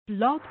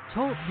Blog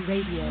Talk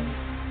Radio.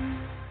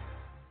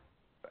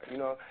 You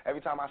know, every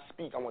time I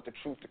speak, I want the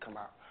truth to come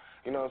out.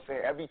 You know what I'm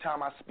saying? Every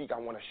time I speak, I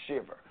want to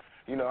shiver.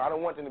 You know, I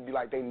don't want them to be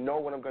like, they know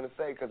what I'm going to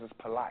say because it's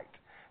polite.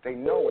 They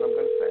know what I'm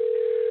going to say.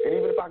 And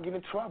even if I get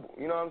in trouble,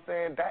 you know what I'm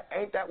saying?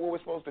 Ain't that what we're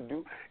supposed to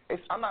do?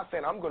 I'm not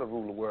saying I'm going to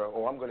rule the world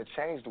or I'm going to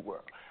change the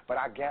world, but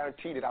I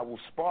guarantee that I will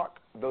spark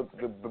the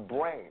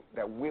brain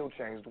that will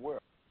change the world.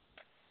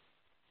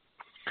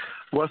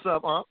 What's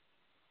up, Unc?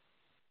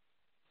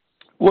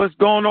 What's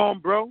going on,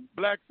 bro?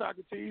 Black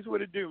Socrates,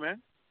 what it do,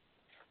 man?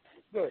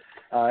 Good.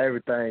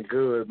 Everything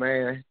good,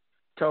 man.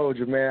 Told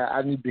you, man,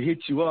 I need to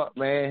hit you up,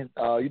 man.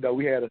 You know,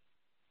 we had a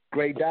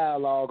great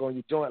dialogue on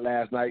your joint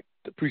last night.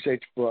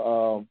 Appreciate you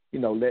for,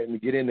 letting me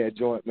get in that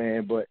joint,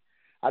 man. But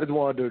I just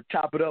wanted to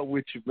chop it up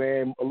with you,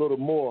 man, a little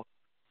more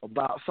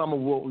about some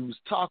of what we was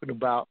talking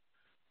about,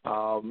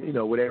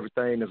 with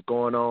everything that's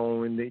going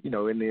on in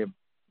the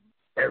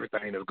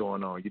everything that's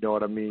going on. You know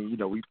what I mean? You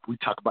know, we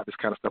talk about this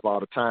kind of stuff all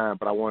the time,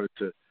 but I wanted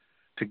to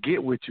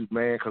get with you,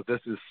 man, because this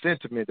is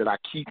sentiment that I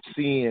keep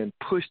seeing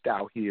pushed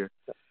out here,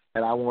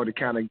 and I want to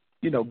kind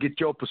of, get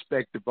your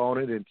perspective on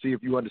it and see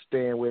if you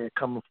understand where it's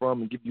coming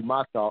from and give you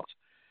my thoughts.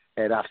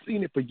 And I've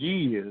seen it for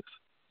years,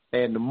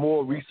 and the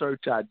more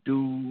research I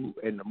do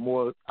and the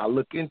more I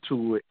look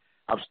into it,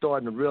 I'm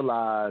starting to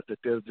realize that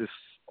there's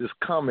this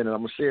comment, and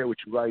I'm going to share it with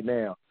you right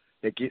now,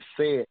 that gets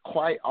said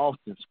quite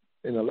often,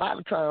 and a lot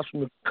of times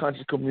from the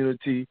country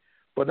community,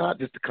 but not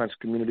just the country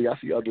community. I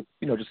see other,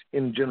 just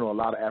in general, a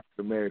lot of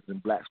African Americans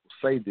and blacks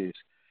will say this,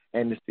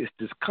 and it's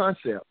this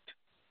concept,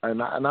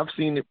 and I've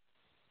seen it,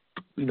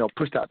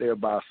 pushed out there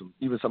by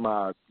some of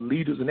our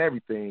leaders and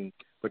everything,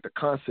 but the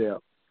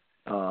concept,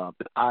 the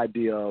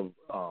idea of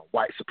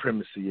white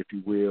supremacy, if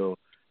you will,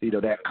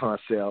 that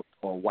concept,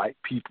 or white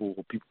people,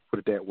 or people put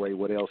it that way,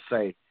 what they'll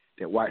say,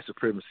 that white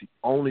supremacy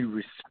only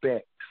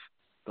respects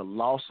the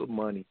loss of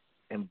money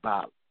and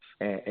violence.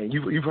 And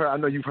you've heard, I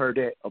know you've heard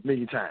that a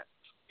million times.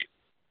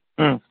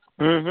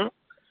 Mm-hmm.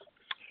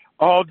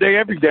 All day,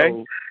 every day.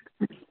 So,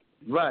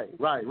 right.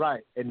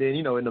 And then,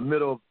 in the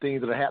middle of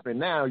things that are happening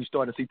now, you're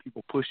starting to see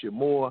people push it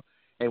more.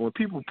 And when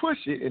people push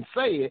it and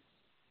say it,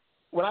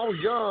 when I was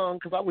young,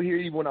 because I would hear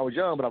it even when I was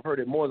young, but I've heard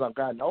it more as I've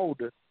gotten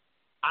older,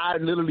 I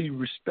literally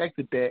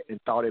respected that and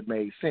thought it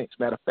made sense.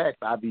 Matter of fact,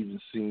 I've even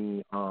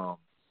seen, who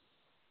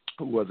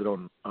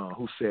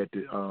said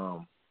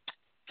that,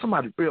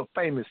 somebody real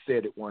famous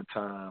said it one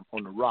time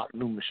on the Rock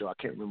Newman show. I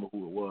can't remember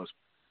who it was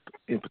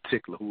in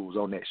particular who was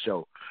on that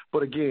show.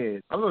 But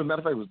again, I don't know, matter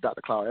of fact, it was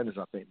Dr. Claude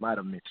Anderson, I think, might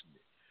have mentioned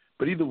it.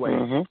 But either way,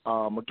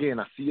 again,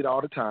 I see it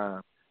all the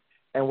time.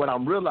 And what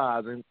I'm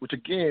realizing, which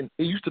again,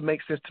 it used to make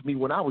sense to me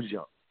when I was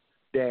young,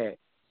 that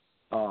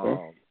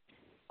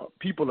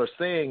people are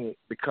saying it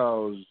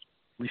because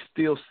we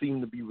still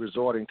seem to be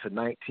resorting to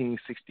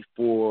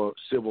 1964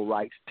 civil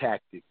rights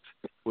tactics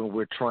when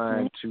we're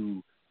trying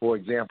to, for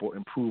example,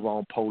 improve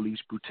on police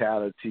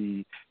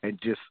brutality and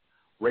just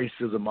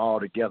racism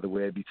altogether,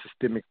 whether it be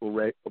systemic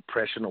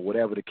oppression or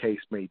whatever the case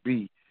may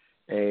be.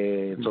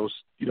 And so,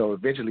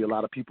 eventually a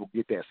lot of people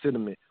get that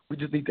sentiment. We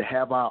just need to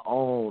have our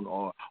own,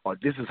 or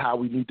this is how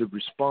we need to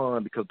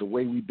respond because the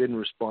way we've been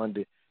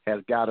responding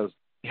hasn't gotten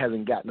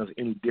us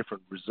any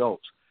different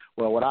results.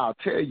 Well, what I'll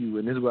tell you,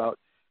 and this is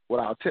what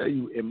I'll tell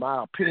you, in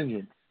my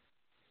opinion,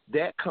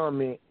 that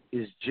comment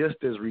is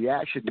just as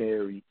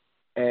reactionary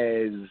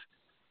as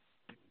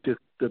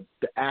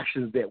the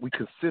actions that we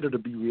consider to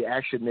be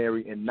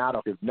reactionary and not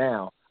effective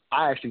now.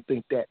 I actually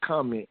think that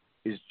comment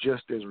is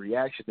just as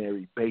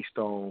reactionary based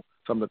on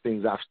some of the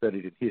things I've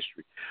studied in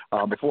history.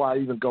 Before I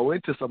even go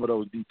into some of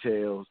those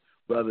details,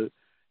 brother,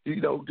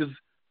 just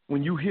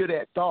when you hear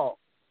that thought,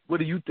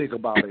 what do you think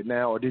about it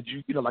now? Or did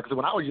you, like I said,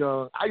 when I was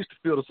young, I used to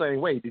feel the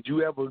same way. Do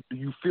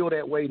you feel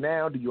that way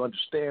now? Do you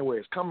understand where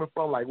it's coming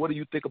from? Like, what do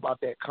you think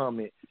about that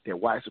comment that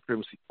white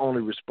supremacy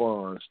only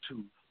responds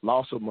to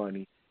loss of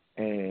money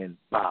and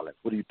violence?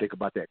 What do you think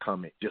about that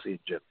comment, just in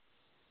general?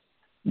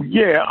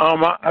 Yeah,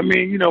 I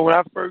mean, when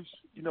I first,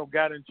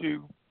 got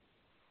into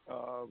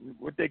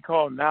what they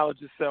call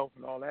knowledge of self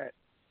and all that,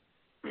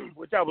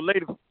 which I would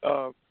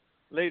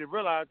later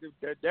realize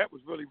that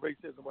was really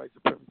racism, white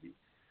supremacy,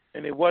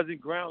 and it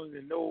wasn't grounded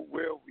in no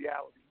real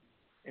reality,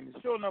 and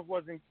it sure enough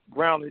wasn't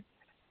grounded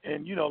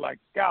in, like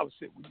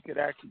scholarship, where you could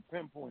actually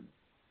pinpoint it.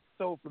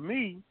 So for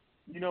me,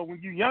 when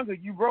you're younger,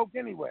 you broke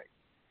anyway.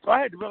 So I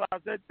had to realize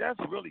that that's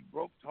really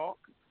broke talk.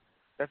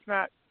 That's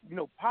not,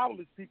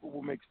 powerless people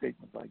will make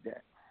statements like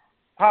that.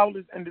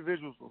 Powerless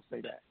individuals will say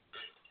that.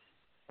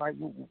 Like,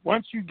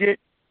 once you get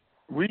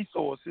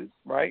resources,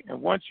 right, and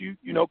once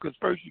because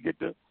first you get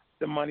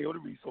the money or the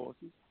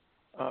resources,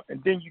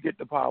 and then you get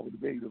the power to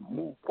be able to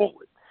move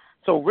forward.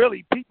 So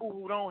really, people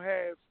who don't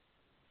have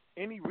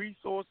any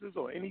resources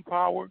or any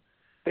power,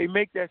 they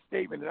make that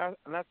statement,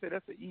 and I say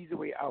that's the easy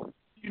way out.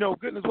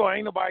 Goodness well,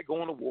 ain't nobody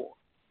going to war.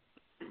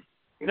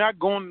 You're not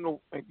going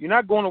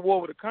to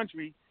war with a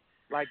country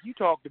like you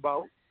talked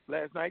about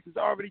last night. It's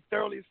already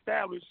thoroughly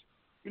established,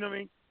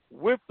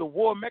 with the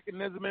war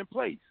mechanism in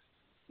place.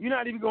 You're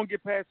not even going to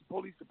get past the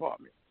police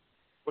department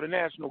or the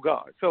National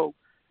Guard. So,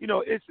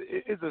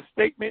 it's a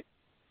statement,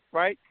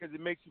 right? Because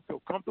it makes you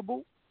feel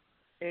comfortable,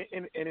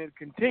 and it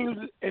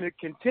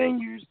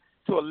continues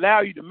to allow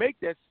you to make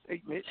that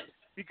statement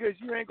because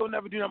you ain't gonna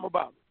never do nothing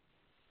about it.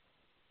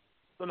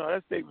 So no,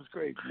 that statement's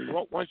crazy.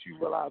 Once you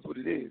realize what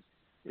it is,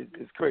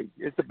 it's crazy.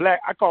 It's the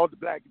black. I call it the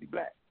blackity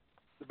black.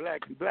 The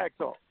blackity black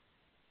talk.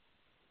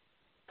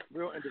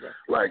 Real interesting.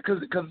 Right,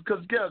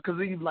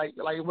 because even like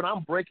when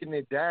I'm breaking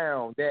it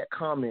down, that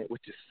comment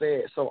which is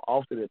said so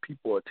often that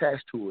people are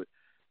attached to it.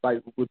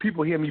 Like when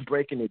people hear me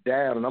breaking it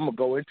down, and I'm gonna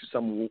go into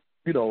some,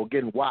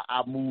 again why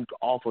I moved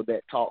off of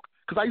that talk.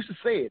 Because I used to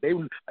say it.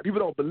 People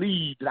don't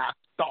believe that I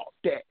thought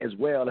that as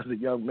well as a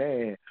young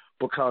man.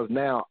 Because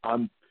now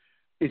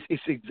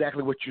it's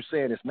exactly what you're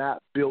saying. It's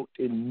not built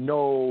in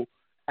no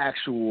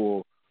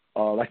actual,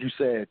 like you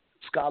said,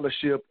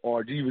 scholarship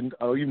or even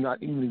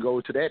not even go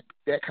to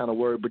that kind of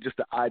word, but just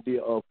the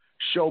idea of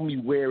show me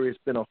where it's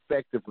been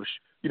effective, or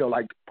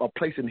like a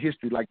place in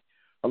history. Like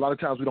a lot of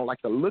times we don't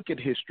like to look at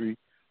history,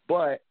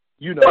 but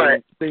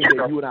the thing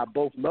that you and I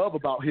both love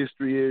about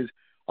history is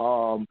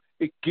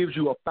it gives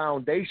you a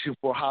foundation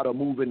for how to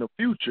move in the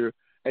future.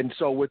 And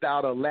so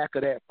without a lack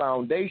of that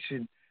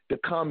foundation, the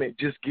comment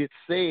just gets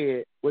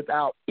said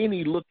without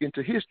any look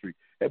into history.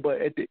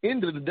 But at the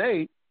end of the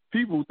day,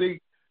 people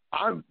think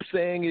I'm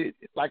saying it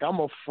like I'm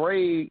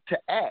afraid to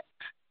act,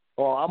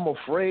 or I'm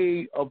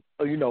afraid of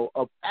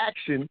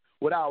action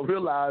without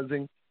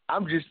realizing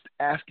I'm just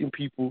asking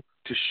people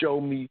to show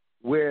me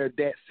where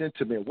that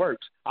sentiment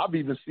works. I've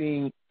even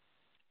seen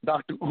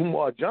Dr.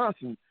 Umar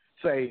Johnson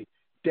say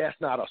that's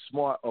not a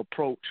smart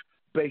approach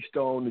based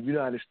on the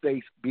United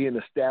States being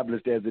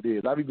established as it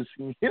is. I've even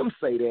seen him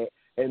say that,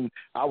 and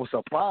I was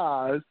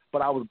surprised,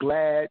 but I was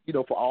glad,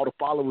 for all the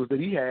followers that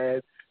he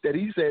had, that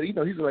he said, he's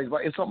like,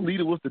 if some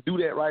leader was to do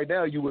that right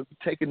now, you would be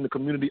taking the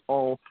community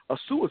on a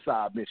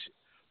suicide mission.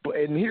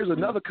 And here's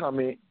another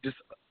comment just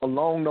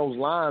along those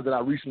lines that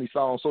I recently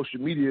saw on social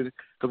media,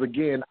 because,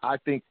 again, I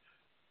think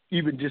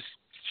even just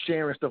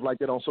sharing stuff like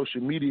that on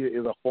social media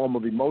is a form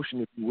of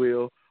emotion, if you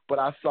will. But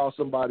I saw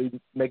somebody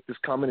make this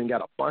comment and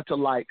got a bunch of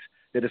likes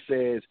that it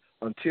says,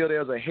 until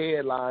there's a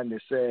headline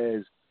that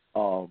says,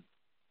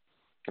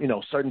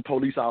 certain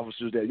police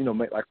officers that,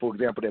 like, for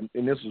example,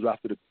 and this was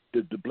after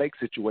the Blake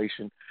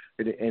situation,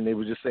 and they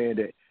were just saying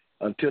that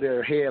until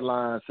their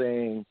headline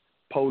saying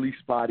police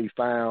body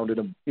found in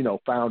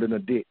a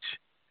ditch,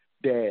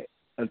 that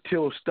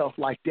until stuff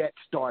like that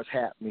starts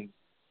happening,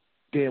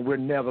 then we're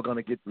never going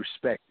to get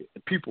respected.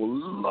 And people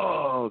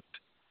loved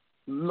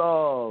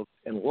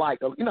and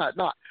liked, you know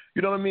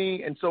what I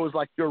mean? And so it's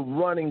like you're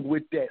running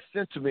with that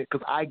sentiment,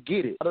 because I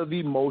get it. Out of the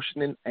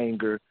emotion and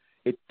anger,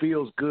 it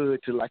feels good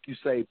to, like you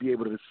say, be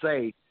able to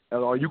say,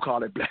 or you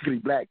call it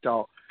blackity black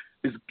talk,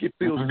 it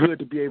feels good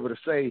to be able to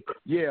say,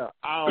 yeah,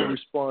 I'll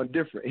respond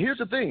different. Here's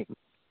the thing.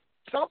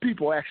 Some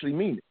people actually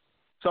mean it.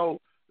 So,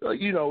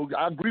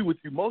 I agree with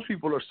you. Most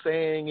people are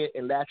saying it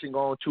and latching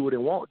on to it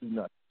and won't do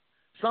nothing.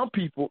 Some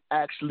people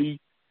actually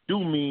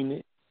do mean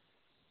it.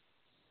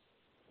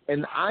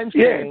 And I'm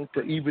saying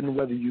to even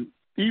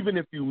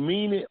if you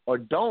mean it or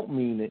don't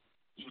mean it,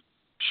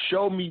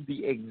 show me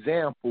the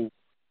example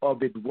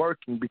of it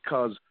working,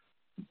 because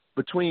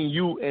between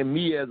you and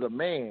me as a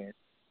man,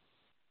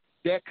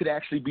 that could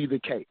actually be the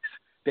case.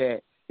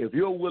 That if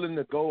you're willing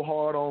to go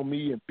hard on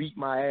me and beat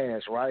my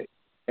ass, right,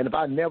 and if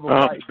I never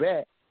fight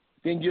back,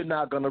 then you're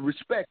not going to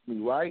respect me,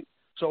 right?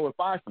 So if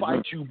I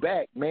fight you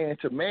back man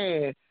to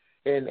man,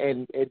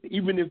 and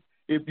even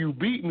if you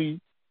beat me,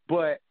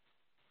 but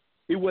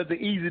it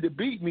wasn't easy to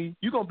beat me,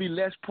 you're going to be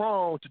less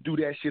prone to do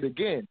that shit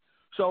again.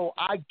 So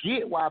I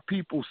get why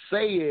people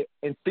say it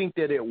and think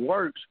that it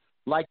works,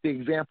 like the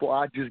example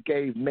I just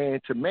gave, man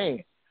to man.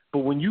 But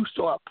when you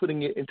start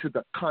putting it into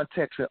the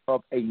context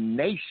of a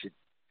nation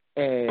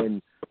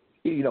and,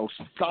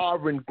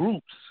 sovereign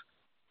groups,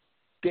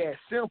 that's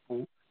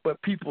simple,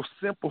 but people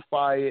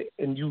simplify it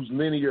and use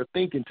linear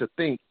thinking to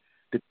think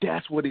that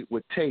that's what it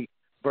would take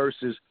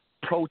versus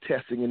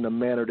protesting in the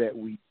manner that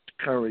we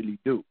currently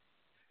do.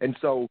 And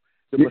so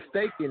the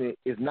mistake in it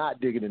is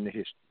not digging into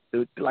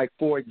history. Like,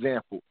 for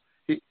example,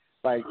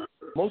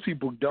 most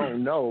people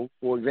don't know,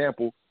 for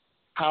example,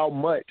 how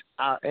much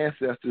our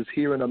ancestors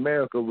here in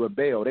America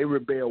rebel. They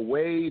rebel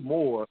way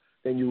more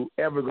than you're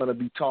ever going to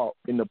be taught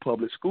in the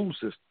public school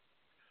system.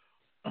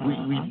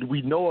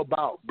 We know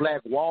about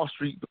Black Wall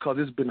Street because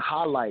it's been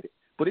highlighted,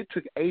 but it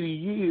took 80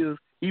 years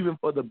even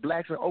for the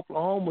blacks in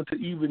Oklahoma to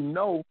even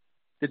know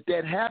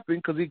that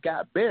happened, because it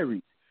got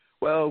buried.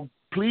 Well,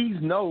 please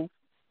know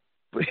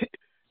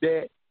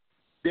that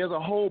there's a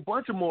whole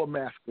bunch of more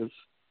massacres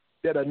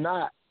that are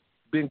not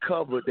been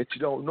covered that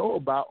you don't know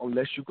about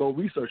unless you go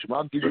research them.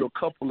 I'll give you a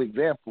couple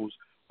examples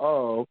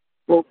of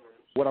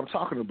what I'm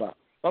talking about.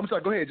 I'm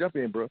sorry. Go ahead, jump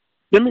in, bro.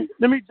 Let me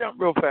jump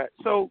real fast.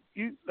 So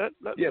let's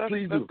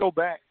go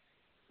back.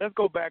 Let's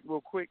go back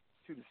real quick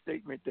to the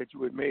statement that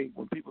you had made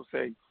when people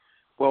say,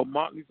 "Well,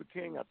 Martin Luther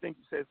King." I think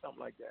you said something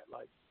like that.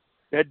 Like,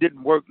 that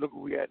didn't work. Look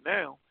where we at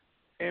now.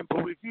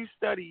 But if you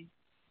study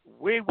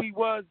where we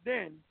was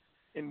then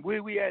and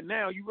where we at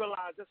now, you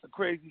realize that's a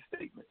crazy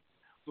statement.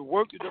 the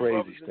work that the Crazy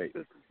brothers and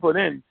statement. sisters put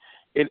in,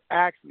 it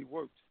actually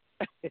works.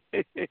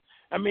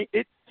 I mean,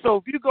 so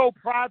if you go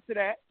prior to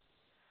that,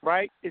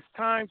 right, it's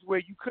times where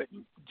you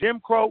couldn't, Jim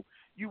Crow,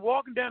 you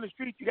walking down the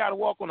street, you got to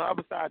walk on the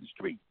other side of the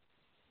street.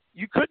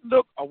 You couldn't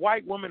look a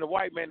white woman, a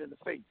white man in the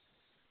face,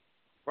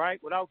 right,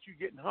 without you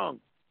getting hung.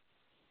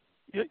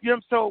 You know,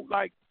 so,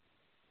 like,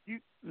 you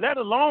let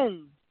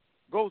alone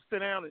go sit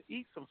down and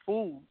eat some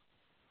food,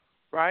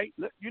 right?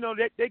 You know,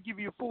 they give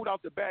you food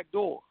out the back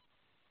door.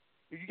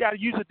 You got to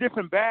use a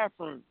different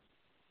bathroom.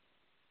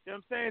 You know what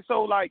I'm saying?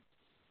 So, like,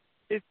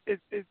 it's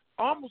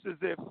almost as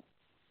if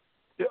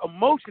the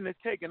emotion is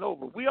taking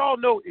over. We all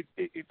know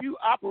if you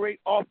operate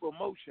off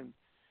emotion,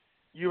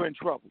 you're in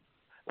trouble.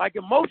 Like,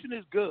 emotion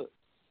is good,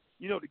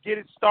 you know, to get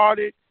it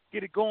started,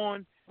 get it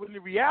going. When the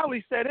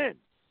reality set in,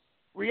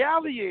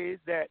 reality is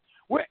that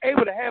we're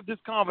able to have this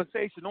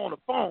conversation on the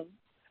phone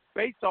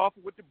based off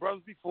of what the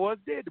brothers before us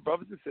did, the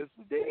brothers and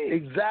sisters did.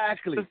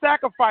 Exactly. The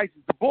sacrifices,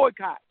 the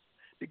boycotts,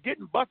 the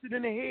getting busted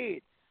in the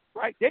head,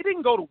 right? They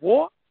didn't go to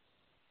war.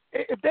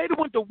 If they'd have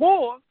went to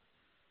war,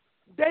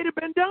 they'd have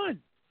been done.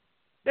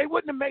 They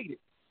wouldn't have made it.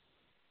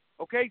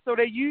 Okay, so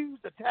they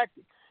used a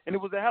tactic, and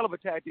it was a hell of a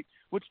tactic,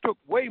 which took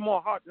way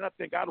more heart than I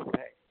think I would have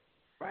had.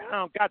 Right? I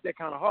don't got that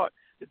kind of heart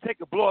to take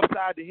a blow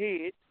upside the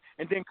head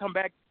and then come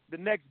back the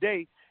next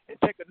day and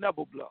take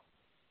another blow.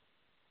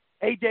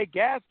 A.J.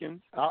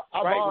 Gaskins, right?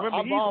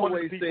 Remember, he's one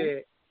of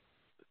the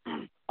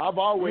people. I've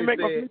always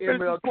said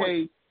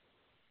MLK.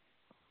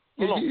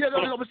 I'm going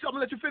to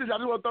let you finish. I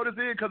just want to throw this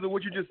in because of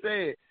what you just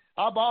said.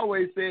 I've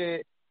always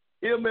said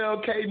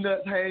MLK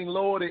nuts hang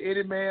lower than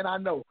any man I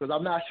know because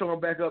I'm not showing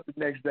back up the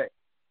next day.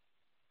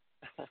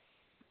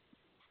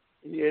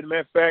 Yeah, as a matter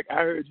of fact, I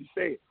heard you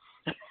say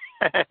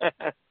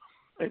it.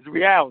 It's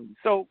reality.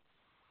 So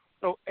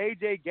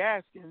A.J.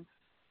 Gaskins,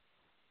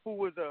 who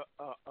was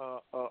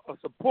a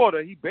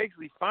supporter, he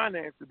basically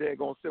financed the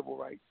daggone civil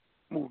rights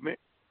movement.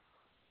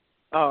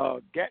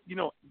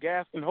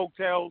 Gaskin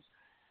Hotels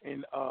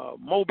in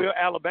Mobile,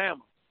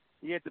 Alabama.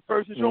 He had the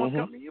first insurance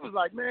company. He was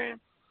like, man,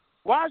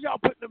 why is y'all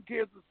putting them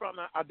kids in front?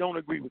 I don't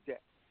agree with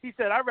that. He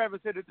said, I'd rather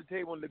sit at the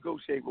table and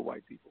negotiate with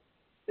white people.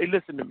 They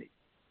listen to me,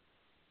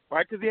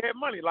 right? Because he had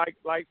money.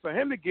 Like for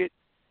him to get,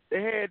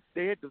 they had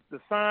the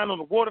sign on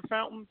the water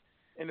fountain,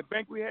 and the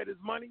bank we had his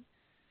money.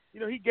 You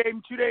know, he gave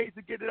him 2 days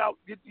to get it out,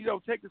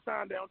 take the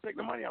sign down, take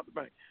the money out the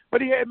bank.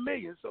 But he had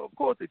millions, so of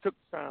course they took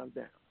the signs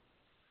down,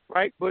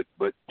 right? But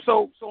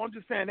so I'm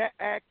just saying that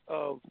act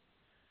of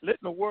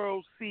letting the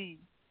world see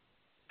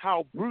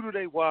how brutal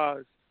they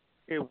was,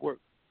 it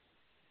worked.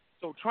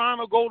 So trying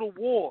to go to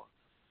war,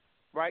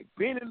 right?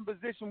 Being in a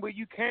position where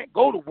you can't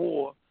go to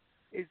war,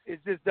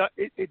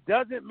 it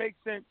doesn't make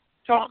sense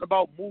talking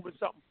about moving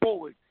something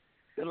forward.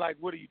 Then like,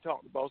 what are you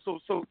talking about? So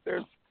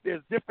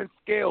there's different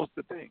scales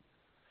to things.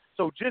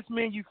 So just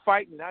me and you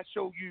fighting, I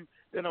show you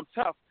that I'm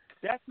tough.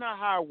 That's not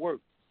how it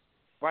works,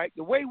 right?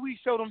 The way we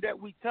show them that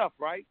we tough,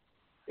 right,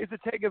 is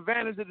to take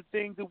advantage of the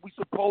things that we're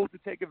supposed to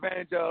take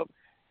advantage of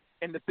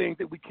and the things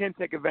that we can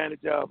take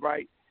advantage of,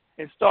 right,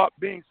 and start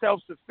being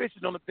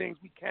self-sufficient on the things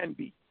we can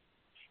be.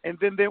 And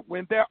then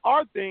when there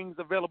are things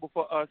available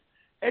for us,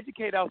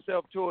 educate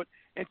ourselves to it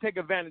and take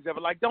advantage of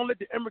it. Like, don't let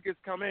the immigrants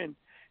come in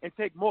and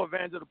take more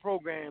advantage of the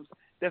programs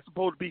that's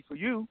supposed to be for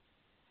you.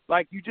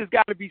 Like, you just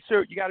got to be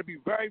certain. You got to be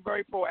very,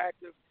 very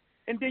proactive.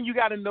 And then you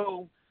got to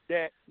know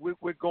that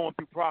we're going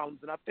through problems.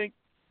 And I think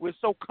we're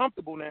so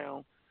comfortable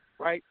now,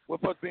 right,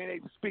 with us being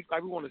able to speak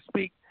like we want to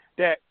speak,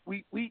 that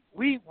we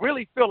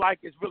really feel like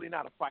it's really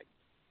not a fight.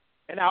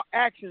 And our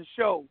actions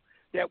show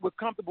that we're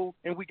comfortable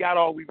and we got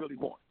all we really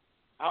want.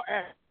 Our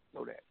actions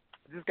show that.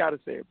 I just got to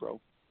say it,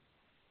 bro.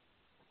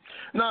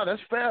 No,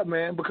 that's fair,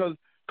 man, because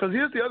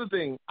here's the other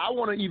thing. I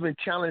want to even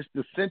challenge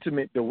the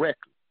sentiment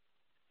directly.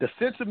 The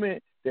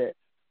sentiment that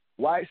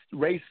white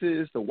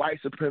racists, the white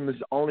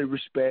supremacists only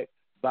respect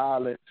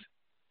violence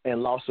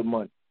and loss of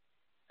money.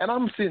 And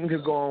I'm sitting here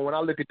going, when I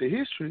look at the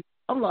history,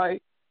 I'm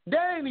like,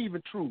 that ain't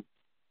even true.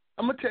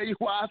 I'm going to tell you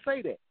why I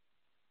say that.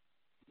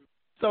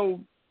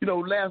 So,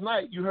 last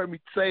night you heard me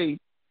say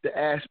the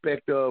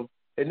aspect of,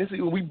 and this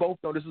is, we both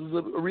know this is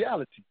a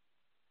reality.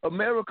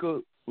 America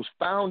was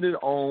founded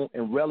on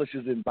and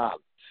relishes in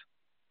violence.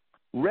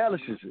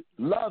 Relishes it,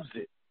 loves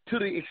it, to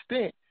the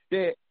extent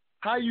that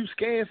how you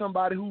scan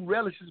somebody who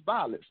relishes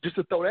violence? Just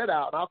to throw that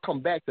out, and I'll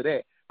come back to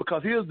that,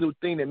 because here's the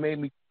thing that made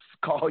me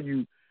call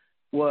you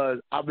was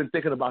I've been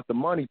thinking about the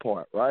money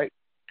part, right?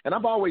 And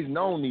I've always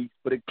known these,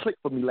 but it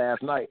clicked for me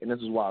last night, and this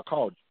is why I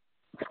called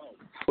you.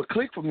 What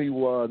clicked for me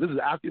was, this is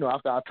after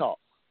I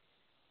talked.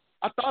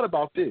 I thought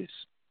about this.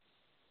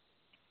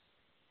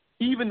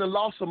 Even the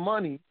loss of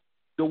money,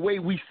 the way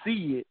we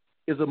see it,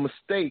 is a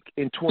mistake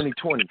in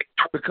 2020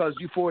 because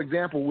for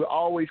example, we're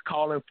always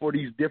calling for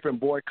these different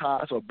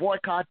boycotts or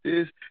boycott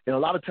this, and a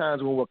lot of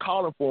times when we're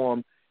calling for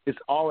them, it's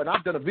all, and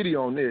I've done a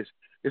video on this,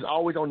 it's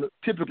always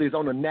typically it's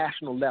on the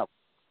national level,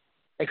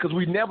 and because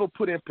we never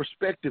put in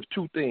perspective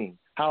two things: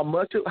 how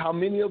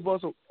many of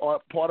us are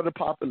part of the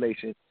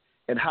population,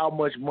 and how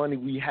much money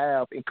we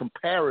have in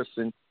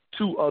comparison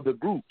to other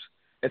groups.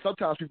 And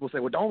sometimes people say,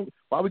 well,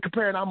 why are we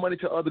comparing our money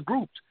to other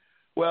groups?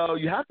 Well,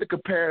 you have to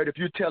compare it if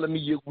you're telling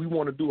me we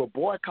want to do a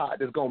boycott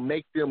that's going to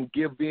make them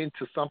give in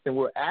to something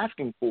we're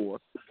asking for.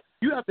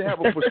 You have to have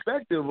a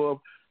perspective of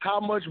how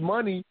much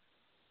money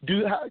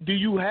do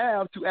you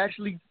have to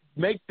actually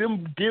make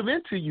them give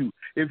in to you.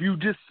 If you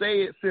just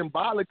say it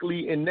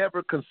symbolically and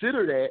never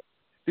consider that,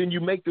 then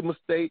you make the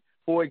mistake,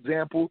 for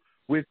example,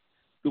 with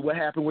what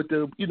happened with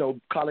the,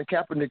 Colin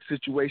Kaepernick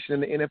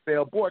situation in the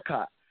NFL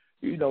boycott.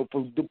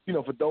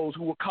 For those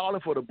who were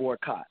calling for the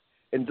boycott.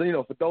 And,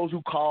 for those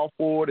who call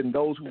for it and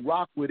those who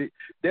rock with it,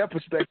 their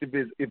perspective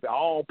is if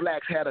all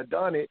blacks had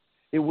done it,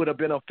 it would have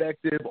been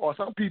effective. Or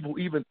some people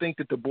even think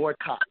that the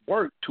boycott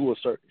worked to a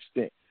certain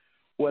extent.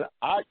 Well,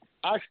 I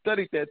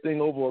studied that thing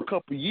over a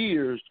couple of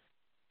years,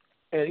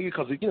 and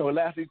because, it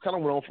kind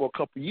of went on for a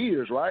couple of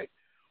years, right?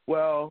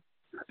 Well,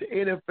 the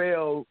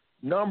NFL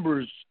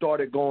numbers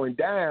started going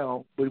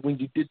down, but when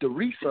you did the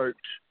research,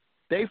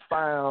 they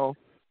found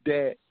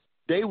that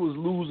they was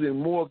losing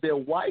more of their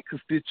white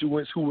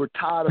constituents who were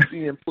tired of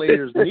seeing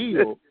players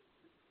kneel.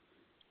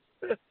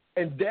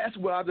 And that's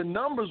why the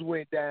numbers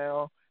went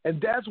down, and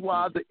that's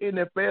why the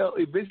NFL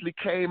eventually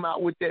came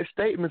out with that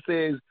statement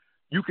says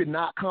you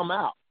cannot come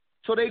out.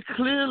 So they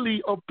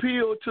clearly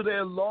appealed to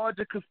their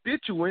larger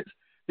constituents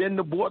than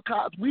the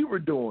boycotts we were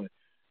doing.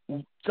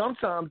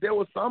 Sometimes there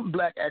were some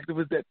black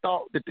activists that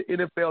thought that the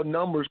NFL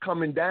numbers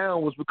coming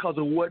down was because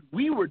of what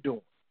we were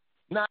doing,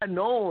 not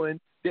knowing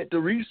that the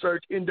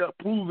research ended up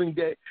proving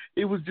that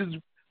it was just,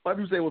 like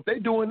people say, well, if they're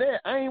doing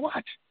that, I ain't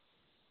watching.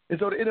 And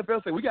so the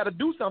NFL said, we got to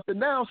do something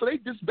now. So they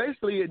just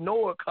basically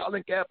ignored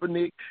Colin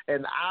Kaepernick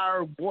and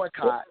our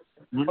boycott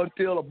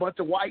until a bunch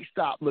of whites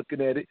stopped looking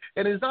at it.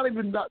 And it's not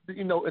even about,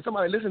 and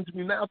somebody listening to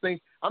me now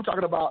think I'm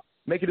talking about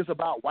making this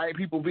about white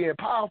people being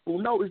powerful.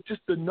 No, it's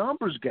just the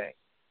numbers game.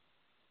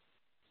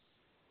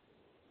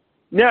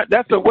 Yeah,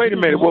 wait a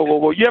minute.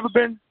 Whoa. You ever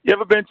been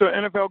to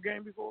an NFL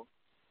game before?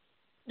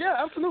 Yeah,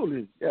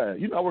 absolutely. Yeah,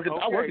 I work in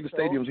the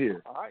stadiums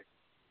here. All right.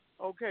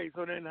 Okay,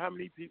 so then how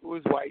many people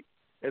is white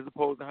as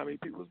opposed to how many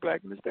people is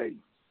black in the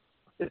stadium?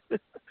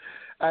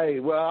 Hey,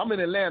 well, I'm in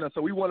Atlanta,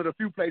 so we one of the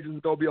few places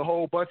that's going to be a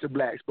whole bunch of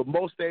blacks, but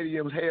most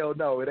stadiums, hell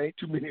no, it ain't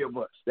too many of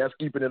us. That's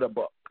keeping it a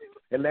buck.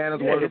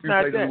 Atlanta's one of the few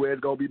places where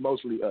it's going to be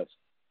mostly us.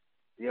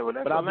 Yeah, well,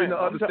 that's but I've been to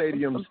other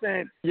stadiums. I'm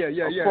saying, yeah.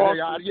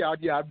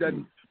 I've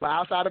done. But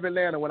outside of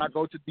Atlanta, when I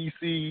go to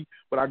D.C.,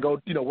 when I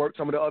go, work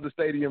some of the other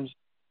stadiums,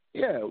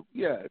 we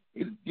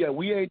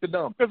ain't the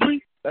dumb.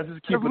 Let's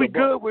just keep it we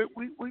good with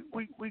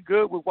we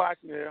good with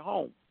watching it at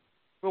home.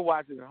 We'll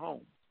watch it at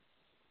home.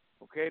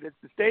 Okay, that's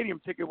the stadium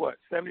ticket. What,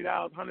 $70,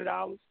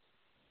 $100,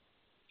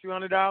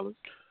 $200?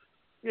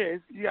 Yeah,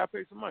 you gotta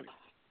pay some money.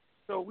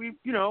 So we,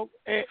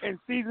 and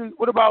season.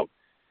 What about?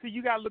 See,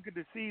 you gotta look at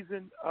the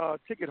season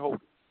ticket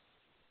holders.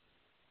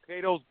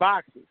 Okay, those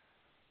boxes.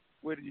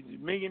 With $1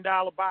 million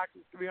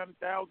boxes,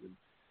 300,000,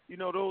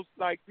 those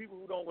like people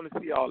who don't want to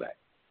see all that,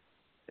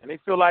 and they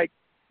feel like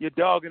you're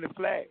dogging the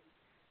flag,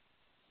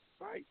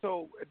 right?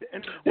 So at the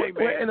end of the day,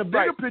 man. In the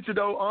bigger picture,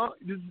 though,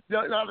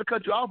 not to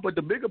cut you off, but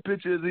the bigger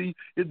picture is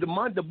the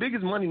money. The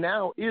biggest money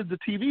now is the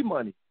TV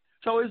money.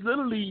 So it's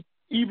literally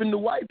even the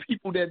white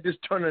people that just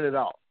turning it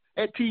off.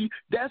 At TV,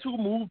 that's who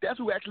moved. That's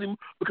who actually moved,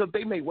 because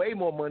they make way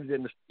more money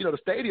than the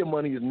stadium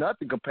money is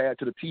nothing compared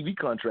to the TV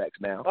contracts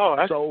now.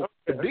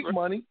 The big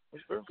money.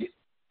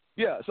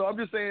 Yeah, so I'm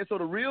just saying. So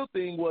the real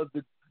thing was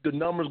the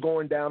numbers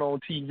going down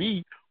on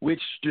TV,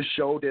 which just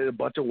showed that a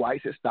bunch of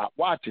whites had stopped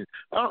watching.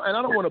 And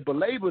I don't want to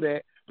belabor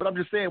that, but I'm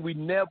just saying we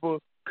never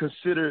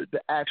considered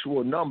the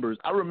actual numbers.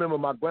 I remember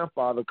my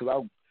grandfather, because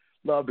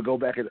I love to go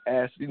back and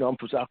ask. I'm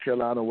from South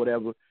Carolina or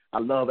whatever. I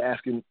love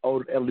asking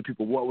elderly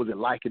people what was it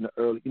like in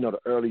the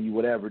early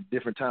whatever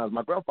different times.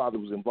 My grandfather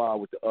was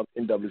involved with the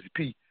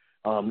NAACP,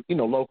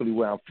 locally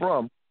where I'm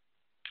from,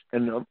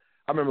 and I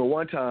remember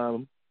one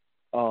time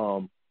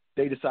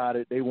they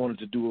decided they wanted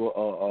to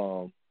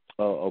do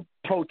a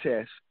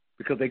protest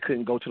because they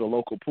couldn't go to the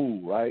local pool,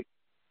 right?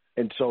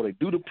 And so they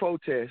do the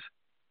protest,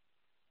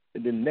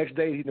 and then the next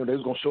day, they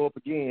was gonna show up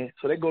again.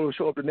 So they go to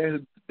show up the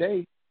next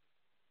day.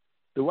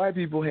 The white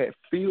people had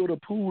filled the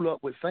pool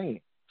up with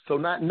sand. So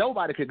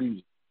nobody could use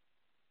it.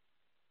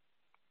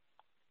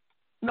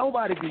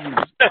 Nobody could use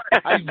it.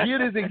 I give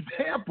this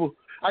example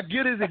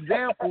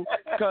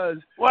because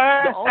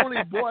the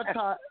only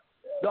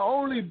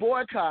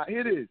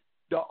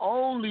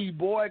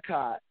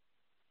boycott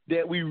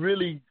that we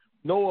really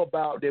know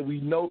about, that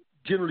we know,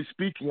 generally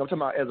speaking, I'm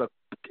talking about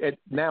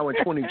now in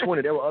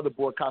 2020, there were other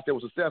boycotts that were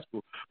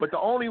successful. But the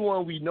only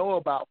one we know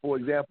about, for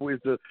example,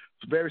 is the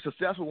very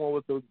successful one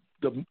was the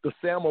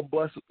Selma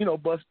bus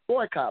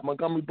boycott,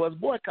 Montgomery bus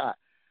boycott.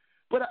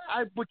 But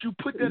you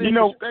put that in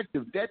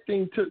perspective. That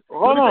thing took.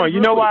 Hold on,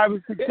 why it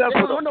was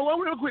successful? No,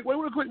 real quick.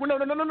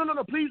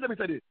 No. Please let me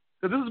say this,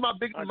 because this is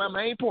my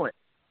main point.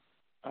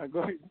 All right, go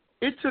ahead.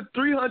 It took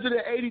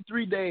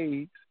 383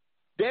 days.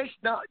 That's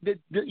not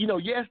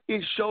yes,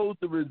 it shows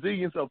the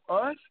resilience of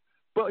us.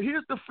 But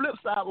here's the flip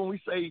side when we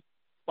say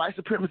white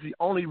supremacy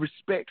only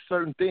respects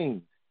certain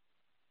things.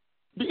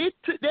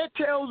 That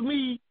tells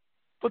me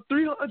For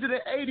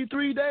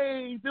 383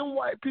 days, them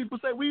white people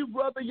say, we'd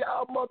rather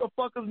y'all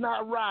motherfuckers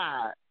not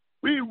ride.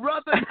 We'd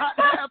rather not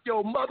have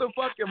your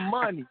motherfucking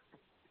money.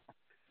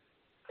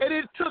 And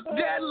it took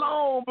that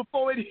long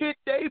before it hit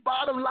their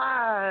bottom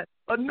line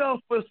enough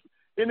for,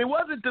 and it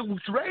wasn't the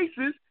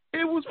racists,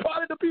 it was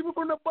probably the people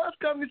from the bus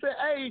company said,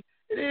 hey,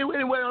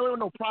 well,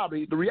 no,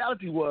 probably. The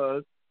reality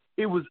was,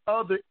 it was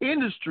other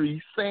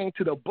industries saying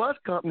to the bus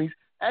companies,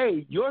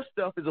 hey, your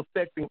stuff is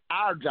affecting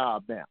our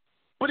job now.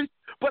 But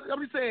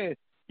I'm just saying,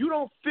 you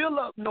don't fill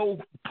up no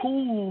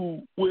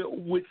pool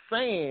with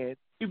sand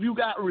if you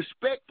got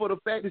respect for the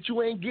fact that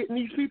you ain't getting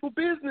these people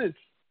business.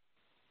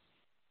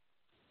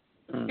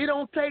 It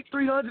don't take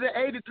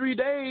 383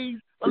 days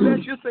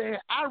unless you're saying,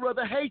 I'd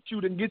rather hate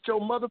you than get your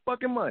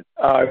motherfucking money.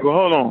 All right, well,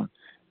 hold on.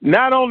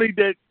 Not only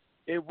that,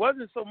 it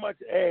wasn't so much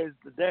as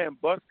the damn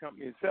bus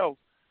company itself.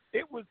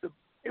 It was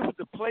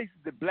the places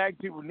that black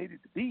people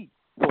needed to be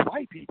for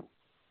white people,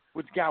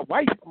 which got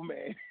white people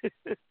mad.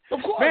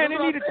 Of course, man, they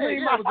needed to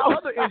clean my house.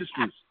 Other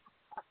industries.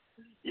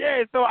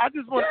 Yeah, so I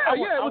just want. it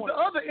was the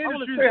other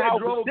industries that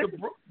drove the.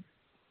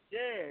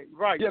 Yeah,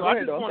 right. Yeah, so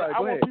I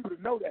want people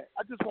to know that.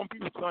 I just want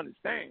people to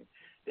understand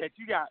that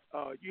you got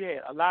you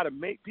had a lot of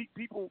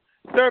people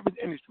service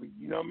industry.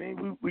 You know what I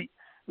mean? We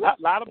a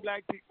lot of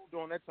black people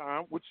during that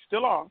time, which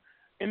still are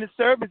in the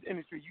service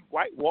industry. You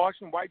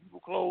washing white people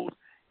clothes,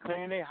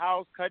 cleaning their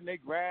house, cutting their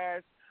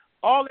grass.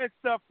 All that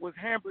stuff was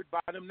hampered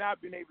by them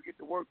not being able to get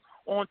to work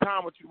on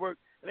time or to work.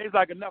 And they was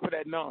like, enough of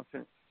that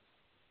nonsense.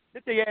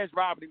 That they ass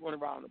Robert, he went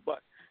around the bus.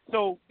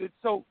 So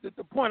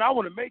the point I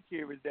want to make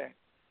here is that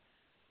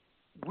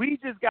we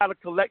just got to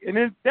collect, and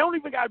they don't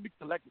even got to be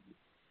collectively,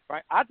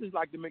 right? I just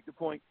like to make the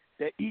point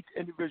that each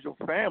individual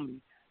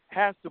family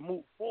has to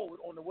move forward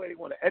on the way they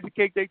want to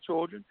educate their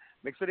children,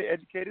 make sure they're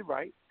educated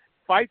right,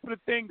 fight for the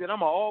thing that I'm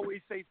going to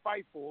always say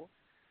fight for,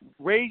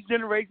 raise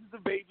generations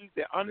of babies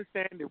that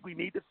understand that we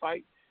need to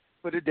fight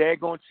for the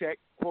daggone check,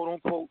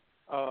 quote-unquote,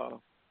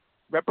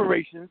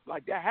 reparations.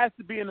 Like, that has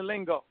to be in the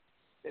lingo.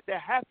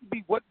 That has to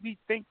be what we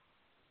think,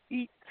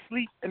 eat,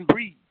 sleep, and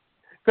breathe.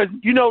 Because,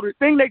 you know, the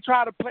thing they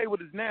try to play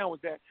with us now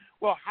is that,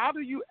 well, how do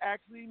you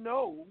actually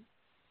know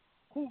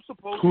who's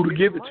supposed to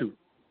give it to?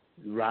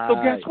 Right. So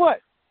guess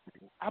what?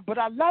 But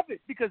I love it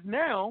because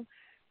now,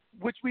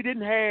 which we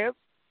didn't have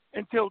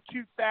until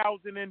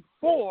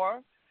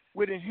 2004,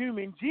 where the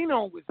human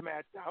genome was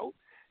mapped out,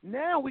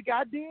 now we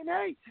got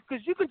DNA.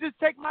 Because you can just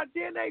take my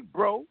DNA,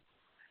 bro,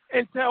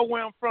 and tell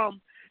where I'm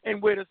from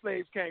and where the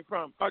slaves came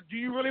from. Or do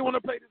you really want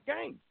to play this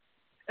game?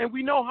 And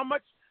we know how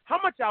much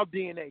our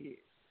DNA is.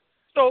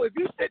 So if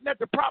you're sitting at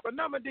the proper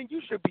number, then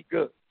you should be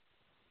good.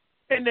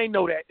 And they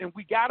know that. And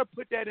we got to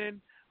put that in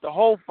the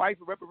whole fight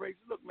for reparations.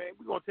 Look, man,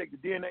 we're going to take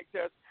the DNA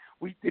test.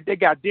 They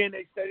got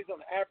DNA studies on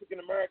the African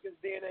Americans'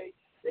 DNA.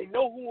 They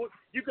know who.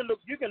 You can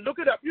look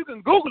it up. You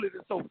can Google it.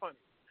 It's so funny.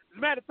 As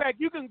a matter of fact,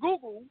 you can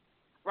Google,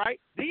 right,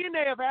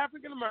 DNA of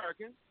African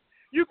Americans.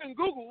 You can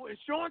Google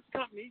insurance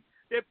companies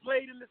that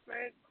played in the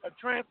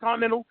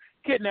transcontinental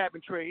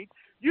kidnapping trade.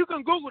 You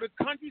can Google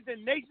the countries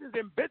and nations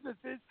and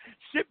businesses,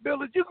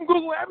 shipbuilders. You can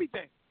Google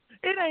everything.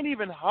 It ain't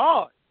even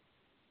hard.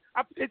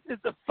 It's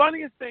the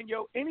funniest thing,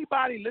 yo.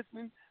 Anybody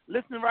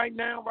listening right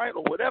now, right,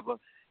 or whatever,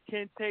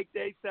 can take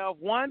themselves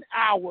 1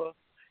 hour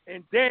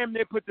and damn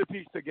near put the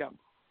piece together.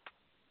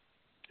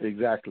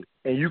 Exactly.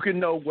 And you can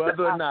know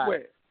whether or not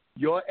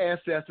your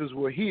ancestors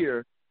were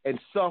here and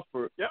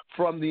suffered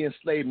from the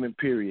enslavement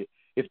period.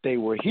 If they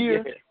were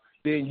here,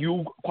 then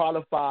you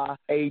qualify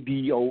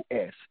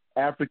ADOS,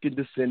 African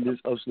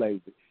Descendants of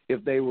Slavery.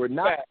 If they were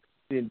not,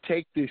 then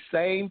take the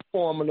same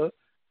formula,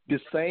 the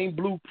same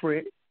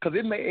blueprint, because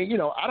it may, you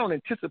know, I don't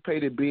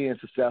anticipate it being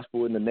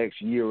successful in the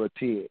next year or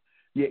 10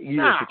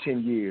 years to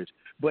 10 years.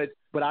 But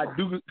I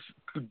do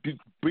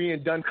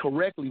being done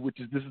correctly, which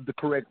is this is the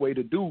correct way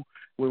to do.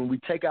 When we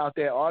take out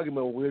that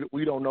argument,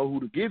 we don't know who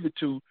to give it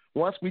to.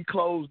 Once we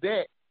close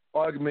that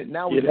argument,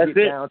 now we can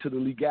get down to the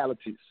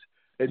legalities.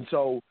 And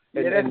so,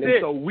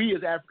 so we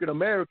as African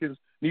Americans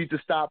need to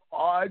stop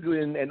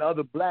arguing, and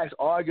other blacks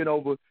arguing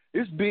over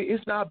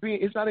it's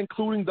not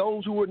including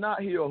those who were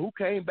not here or who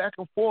came back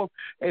and forth,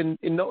 and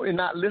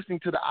not listening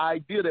to the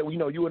idea that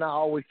you and I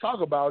always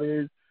talk about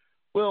is,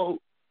 well,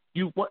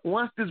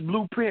 once this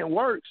blueprint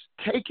works,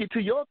 take it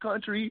to your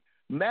country,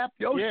 map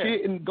your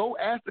shit, and go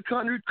ask the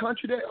country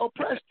that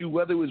oppressed you,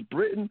 whether it was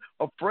Britain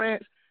or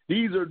France.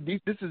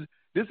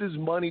 This is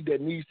money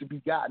that needs to be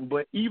gotten.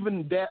 But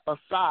even that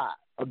aside,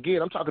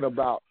 again, I'm talking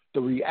about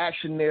the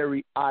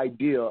reactionary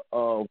idea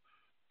of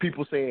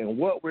people saying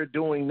what we're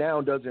doing now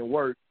doesn't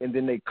work, and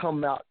then they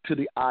come out to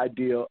the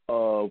idea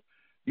of,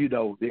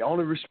 they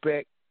only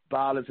respect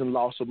violence and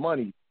loss of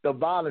money. The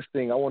violence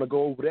thing, I want to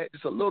go over that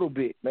just a little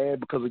bit, man,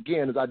 because,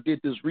 again, as I did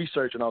this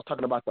research and I was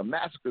talking about the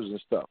massacres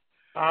and stuff,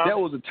 there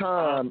was a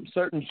time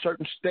certain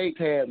states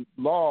had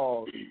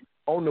laws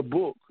on the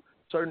book,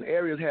 certain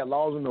areas had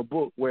laws on the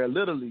book where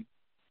literally,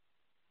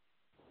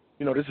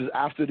 this is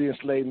after the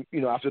enslavement,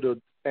 after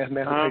the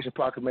Emancipation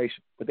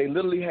Proclamation, but they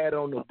literally had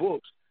on the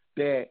books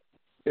that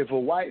if a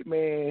white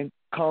man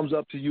comes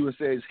up to you and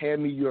says,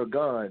 hand me your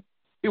gun,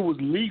 it was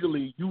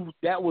legally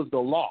that was the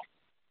law.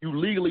 You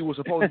legally were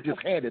supposed to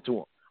just hand it to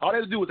them. All they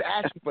had to do was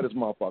ask for this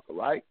motherfucker,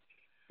 right?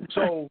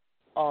 So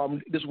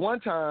this one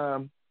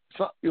time,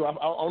 I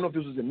don't know if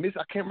this was in Mississippi.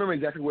 I can't remember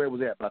exactly where it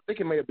was at, but I think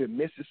it may have been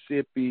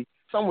Mississippi,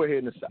 somewhere here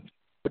in the South.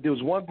 But there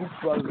was one group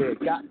of brothers that had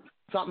got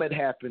something had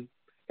happened,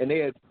 and they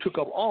had took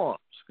up arms.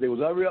 They was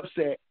very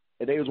upset,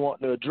 and they was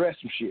wanting to address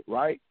some shit,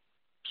 right?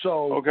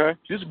 So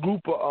this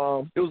group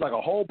of it was like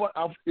a whole bunch.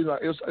 It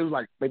was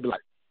like maybe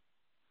like,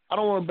 I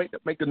don't want to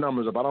make the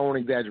numbers up. I don't want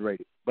to exaggerate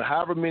it, but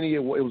however many these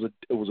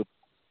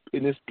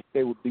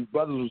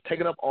brothers was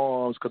taking up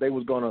arms because they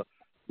was gonna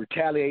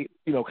retaliate.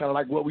 You know, kind of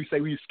like what we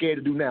say we scared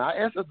to do now. Our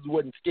ancestors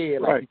wasn't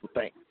scared like people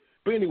think.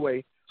 But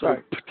anyway, so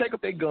they take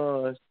up their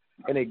guns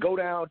and they go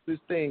down to this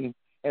thing,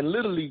 and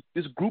literally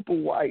this group of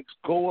whites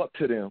go up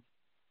to them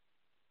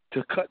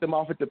to cut them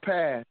off at the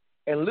path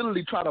and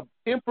literally try to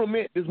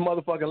implement this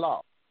motherfucking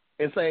law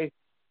and say,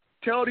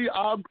 tell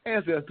our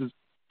ancestors,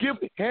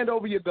 hand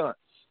over your guns.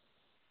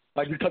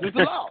 Like, because it's a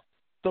law.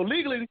 So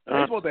legally,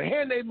 they're supposed to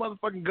hand their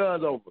motherfucking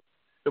guns over.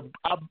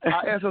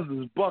 Our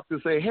ancestors bucked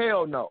and say,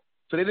 hell no.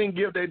 So they didn't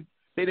give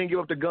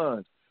up the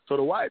guns. So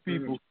the white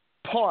people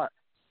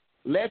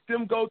let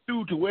them go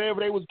through to wherever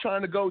they was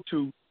trying to go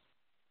to.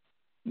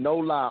 No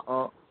lie,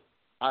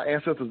 our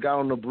ancestors got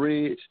on the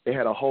bridge. They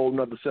had a whole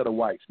nother set of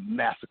whites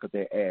massacred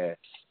their ass.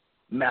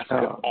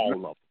 Massacred all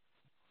of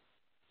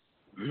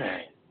them.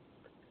 Man.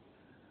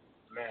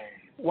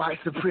 White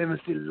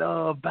supremacy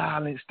love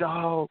violence,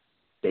 dog.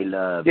 They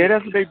love it. Yeah,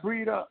 that's what they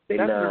breed up. That's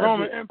the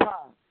Roman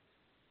Empire.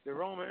 The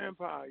Roman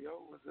Empire,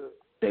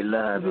 they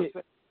love it.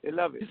 They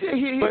love it. When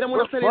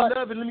I say they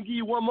love it, let me give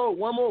you one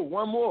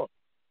more.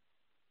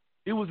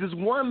 It was this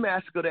one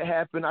massacre that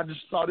happened. I just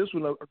saw this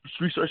one. I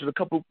researched it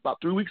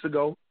about 3 weeks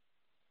ago.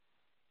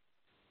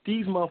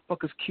 These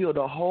motherfuckers killed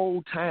a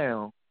whole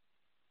town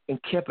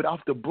and kept it off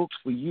the books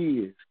for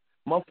years.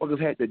 Motherfuckers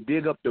had to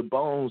dig up the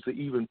bones to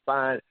even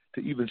find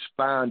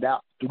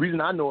out. The reason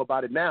I know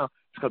about it now is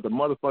because the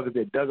motherfuckers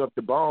that dug up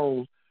the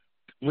bones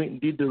went and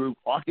did the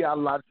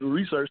archaeological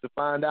research to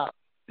find out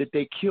that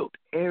they killed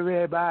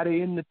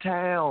everybody in the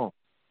town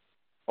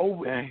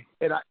I'm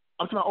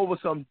talking about over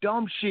some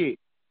dumb shit,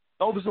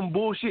 over some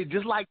bullshit,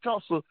 just like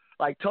Tulsa.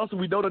 Like Tulsa,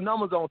 we know the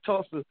numbers on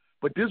Tulsa,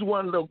 but this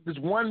one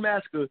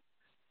massacre.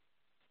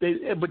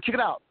 But check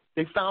it out.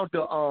 They found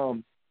the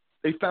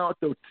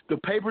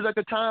papers at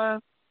the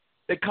time.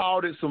 They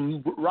called it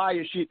some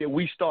riot shit that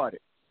we started.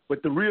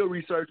 But the real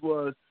research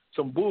was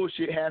some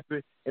bullshit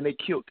happened, and they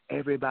killed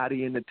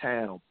everybody in the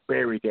town,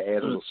 buried their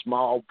ass. It was a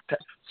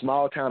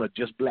small town of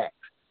just blacks.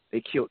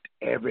 They killed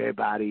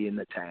everybody in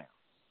the town.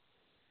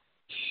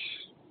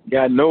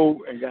 That's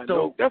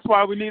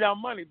why we need our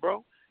money,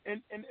 bro.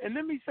 And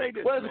let me say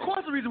this. Well, of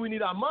course the reason we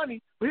need our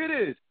money, but here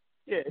it is.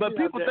 Yeah, but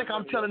people think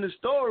I'm telling this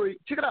story.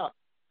 Check it out.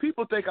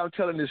 People think I'm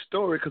telling this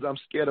story because I'm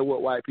scared of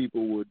what white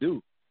people will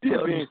do.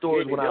 Telling these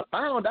stories when I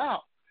found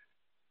out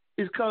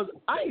is because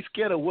I ain't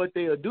scared of what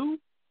they'll do,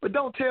 but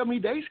don't tell me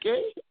they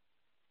scared.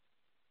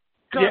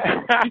 You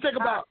think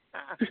about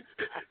here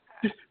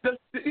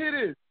it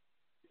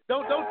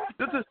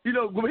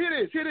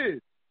is. Here it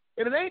is.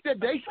 And it ain't that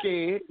they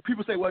scared.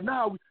 People say, well,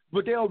 no,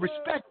 but they'll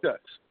respect us.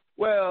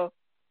 Well,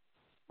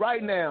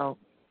 right now,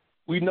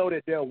 we know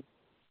that there are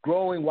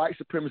growing white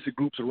supremacy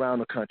groups around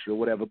the country or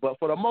whatever. But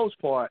for the most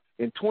part,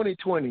 in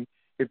 2020,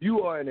 if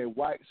you are in a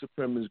white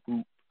supremacist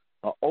group,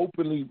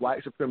 openly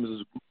white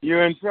supremacist group,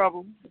 you're in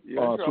trouble.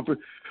 Well,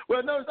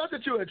 no, it's not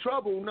that you're in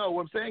trouble. No,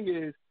 what I'm saying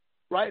is,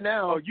 right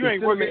now, you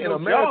ain't working in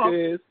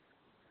America is.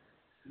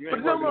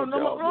 But let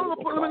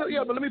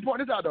me point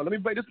this out, though. Let me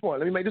make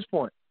this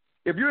point.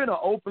 If you're in an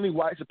openly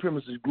white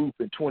supremacist group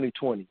in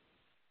 2020,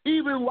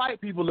 even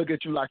white people look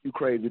at you like you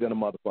crazy than a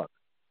motherfucker.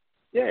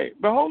 Yeah,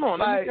 but hold on.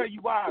 Let me tell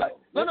you why.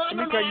 I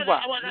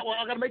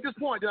got to make this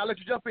point, then I'll let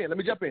you jump in. Let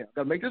me jump in. I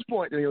got to make this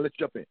point, then I'll let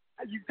you jump in.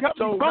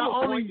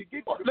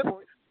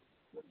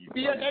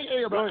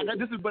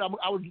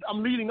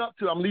 I'm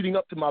leading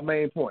up to my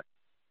main point.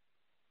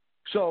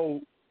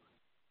 So,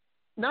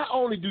 not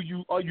only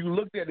are you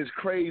looked at as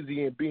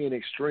crazy and being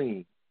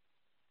extreme,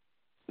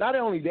 not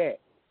only that,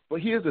 but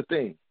here's the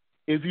thing.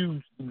 If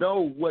you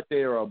know what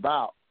they're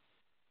about,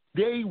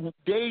 they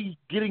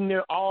getting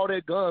all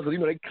their guns. You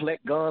know, they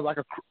collect guns like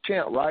a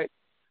champ, right?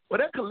 Well,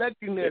 they're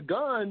collecting their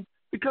guns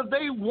because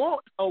they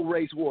want a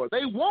race war.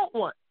 They want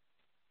one.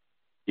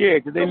 Yeah,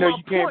 because they know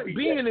you can't. My point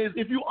being is,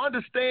 if you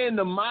understand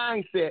the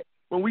mindset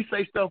when we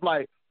say stuff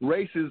like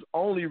races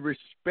only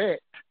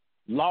respect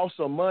loss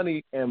of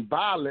money and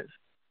violence,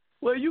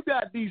 well, you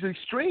got these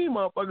extreme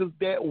motherfuckers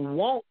that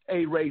want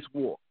a race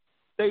war.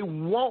 They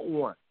want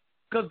one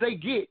because they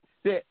get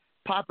that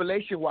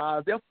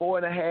population-wise, they're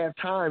 4.5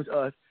 times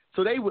us,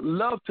 so they would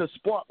love to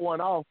spark one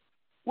off.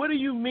 What do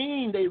you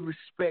mean they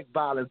respect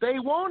violence? They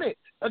want it.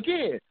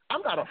 Again,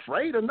 I'm not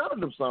afraid of none of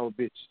them son of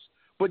bitches,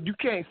 but you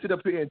can't sit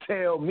up here and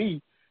tell me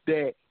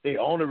that they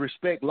only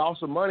respect loss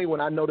of money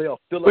when I know they'll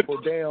fill up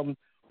a damn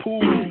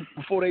pool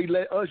before they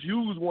let us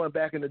use one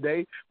back in the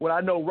day, when I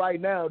know right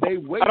now they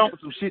wait for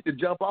some shit to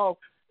jump off.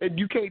 And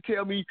you can't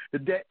tell me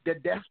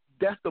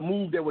that's the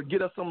move that would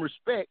get us some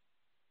respect.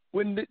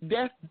 When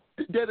that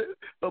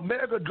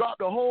America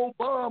dropped a whole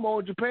bomb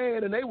on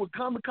Japan and they were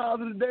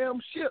kamikaze the damn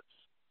ships.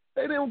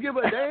 They don't give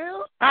a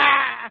damn.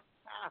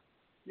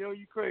 Yo,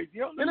 you crazy.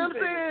 Yo, you know what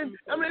I'm saying?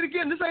 I mean,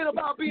 again, this ain't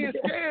about being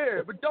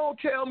scared, but don't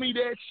tell me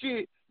that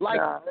shit like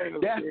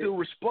that's the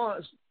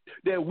response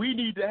that we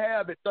need to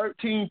have at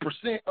 13%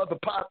 of the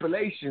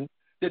population,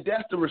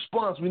 that's the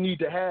response we need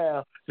to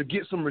have to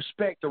get some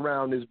respect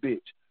around this bitch.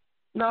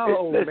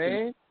 No,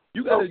 man.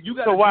 You gotta do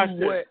what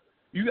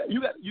you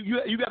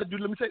got to do.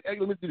 Let me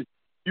do this.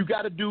 You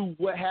got to do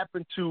what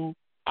happened to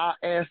our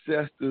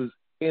ancestors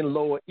in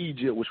Lower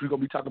Egypt, which we're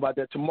gonna be talking about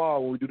that tomorrow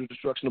when we do the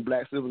destruction of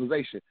black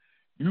civilization.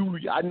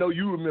 I know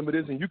you remember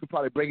this, and you could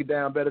probably break it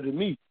down better than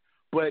me.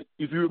 But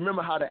if you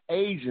remember how the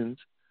Asians,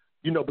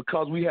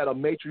 because we had a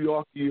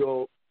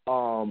matriarchal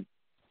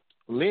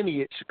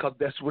lineage, because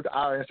that's what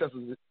our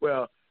ancestors.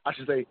 Well, I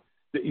should say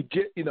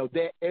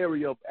that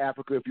area of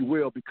Africa, if you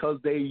will, because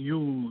they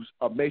use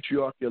a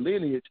matriarchal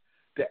lineage.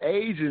 The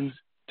Asians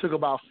took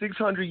about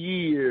 600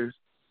 years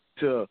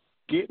to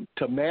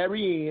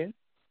marry in,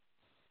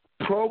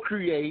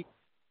 procreate,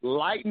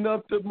 lighten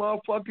up the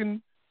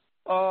motherfucking,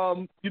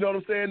 you know what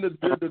I'm saying?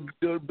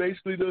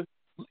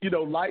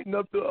 Lighten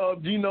up the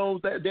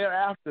genomes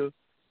thereafter.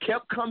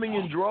 Kept coming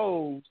in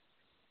droves,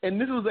 and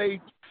this was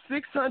a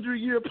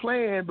 600-year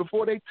plan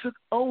before they took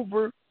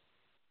over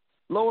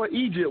Lower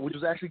Egypt, which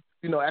was actually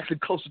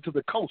closer to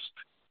the coast,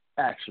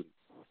 actually.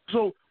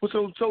 So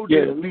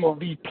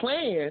the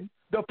plan,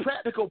 the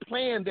practical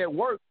plan that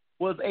worked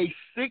was a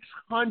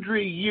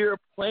 600-year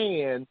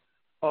plan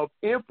of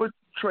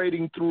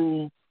infiltrating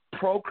through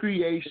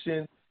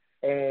procreation,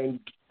 and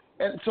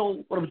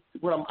so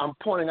what I'm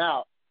pointing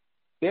out,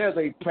 there's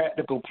a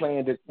practical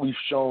plan that we've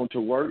shown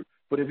to work.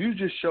 But if you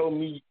just show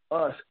me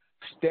us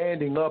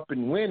standing up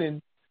and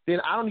winning,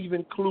 then I don't even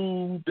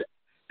include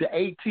the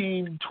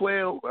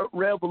 1812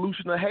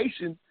 revolution of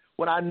Haitian,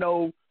 when I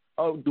know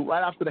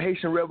right after the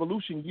Haitian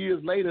Revolution,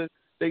 years later,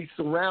 they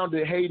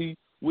surrounded Haiti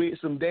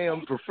with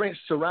the French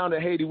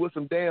surrounded Haiti with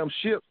some damn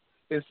ships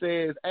and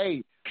says,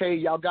 hey, okay,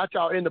 y'all got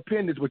y'all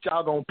independence, but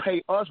y'all going to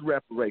pay us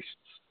reparations.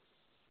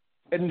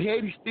 And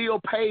Haiti still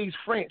pays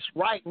French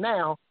right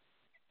now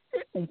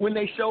when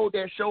they showed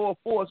that show of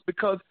force.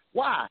 Because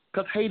why?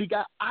 Because Haiti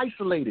got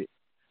isolated.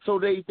 So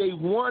they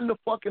won the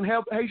fucking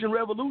Haitian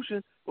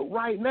Revolution, but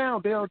right now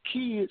there are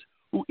kids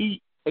who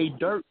eat a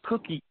dirt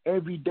cookie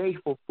every day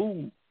for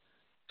food.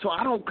 So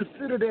I don't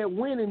consider that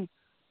winning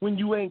when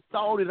you ain't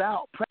thought it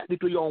out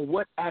practically on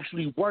what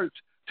actually works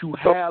to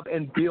have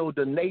and build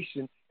a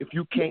nation if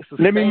you can't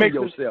sustain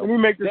yourself. Let me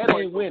make this that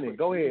point ain't winning.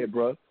 Go ahead,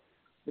 bro.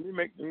 Let me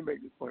make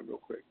this point real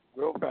quick,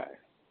 real fast.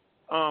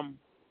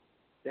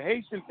 The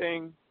Haitian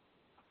thing,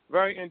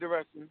 very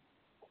interesting.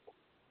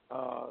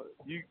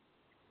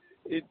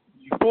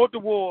 You fought the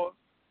war,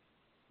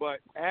 but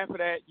after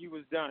that you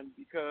was done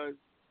because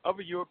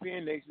other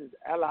European nations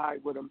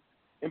allied with them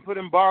and put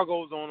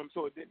embargoes on them,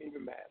 so it didn't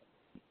even matter.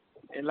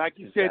 And like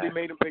you said, they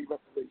made them pay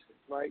reparations,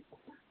 right?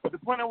 But the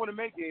point I want to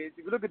make is,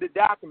 if you look at the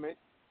document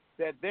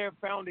that their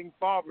founding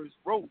fathers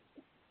wrote,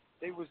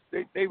 they was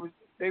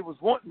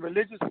wanting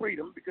religious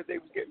freedom because they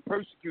was getting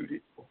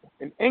persecuted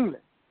in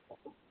England,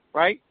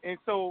 right? And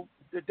so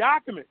the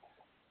documents,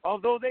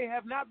 although they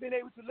have not been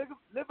able to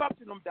live up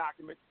to them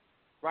documents,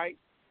 right?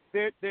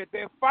 They're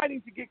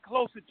fighting to get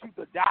closer to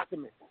the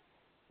document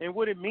and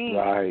what it means,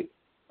 right?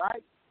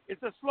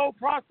 It's a slow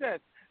process.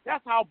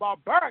 That's how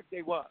barbaric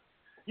they was.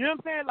 You know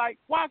what I'm saying? Like,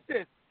 watch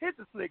this. Here's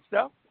the slick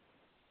stuff.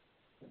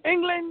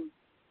 England,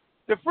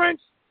 the French,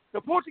 the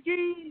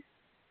Portuguese,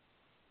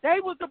 they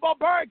was the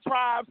barbaric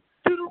tribes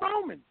to the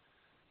Romans.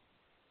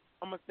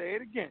 I'm going to say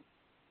it again.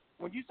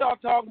 When you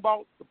start talking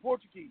about the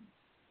Portuguese,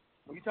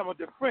 when you talk about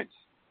the French,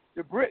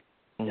 the Brits,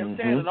 you know what I'm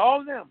saying, and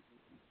all of them,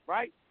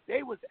 right?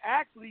 They was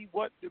actually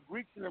what the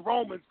Greeks and the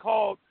Romans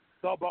called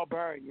the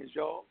barbarians,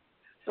 y'all.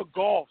 The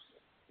Goths,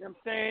 you know what I'm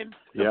saying?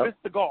 The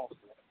Visigoths,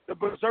 the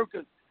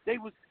Berserkers. They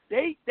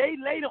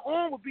later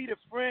on would be the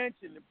French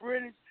and the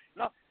British.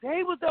 No,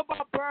 they was the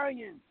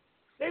barbarians.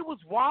 They was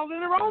wilder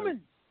than the Romans.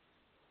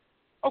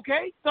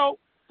 Okay, so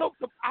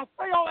I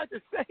say all that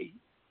to say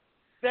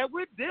that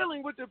we're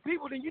dealing with the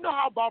people, and you know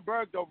how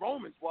barbaric the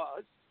Romans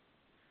was.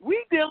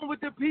 We dealing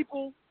with the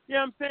people, you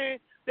know what I'm saying,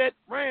 that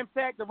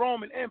ransacked the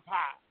Roman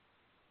Empire,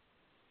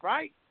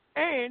 right?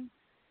 And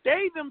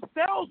they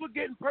themselves were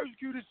getting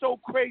persecuted so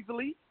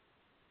crazily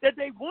that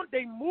they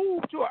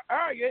moved to an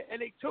area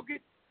and they took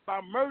it by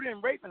murder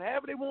and rape and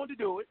however they wanted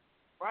to do it,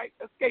 right?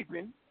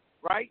 Escaping,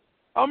 right?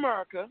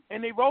 America,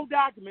 and they wrote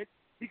documents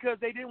because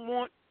they didn't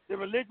want the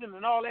religion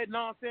and all that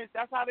nonsense.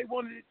 That's how they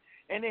wanted it.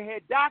 And they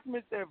had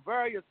documents that are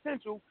very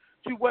essential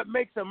to what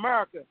makes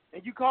America.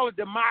 And you call it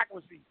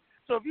democracy.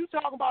 So if you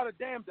talk about a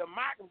damn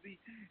democracy,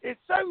 it's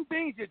certain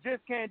things you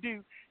just can't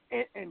do.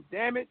 And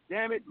damn it,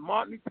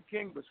 Martin Luther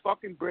King was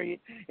fucking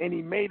brilliant, and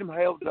he made them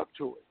held up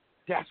to it.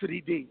 That's what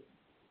he did.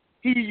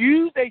 He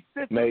used a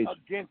system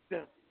against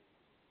them.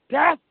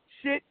 That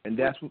shit and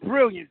that's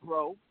brilliant,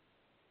 bro.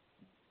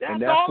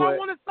 That's all I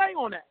want to say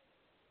on that.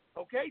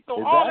 Okay, so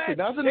exactly. all that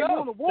That's they enough.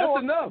 want a war.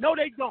 That's enough. No,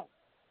 they don't.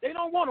 They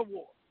don't want a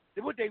war.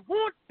 What they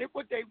want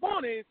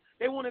is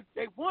they want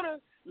to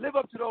live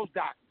up to those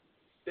doctrines.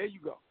 There you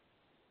go.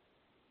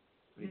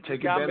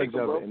 Take advantage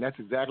of it, and that's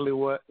exactly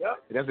what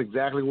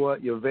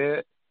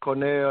Yvette,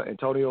 Cornell,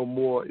 Antonio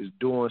Moore is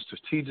doing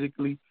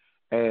strategically.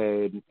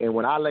 And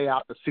when I lay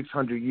out the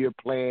 600-year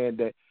plan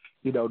that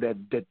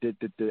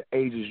the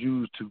ages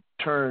used to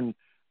turn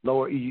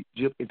Lower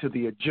Egypt into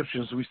the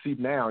Egyptians we see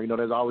now,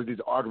 there's always these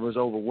arguments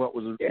over what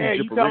was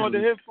Egypt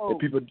originally. And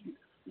people,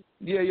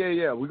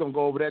 yeah. We're gonna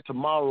go over that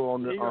tomorrow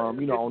on the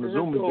on the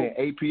Zoom event,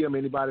 8 p.m.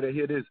 Anybody that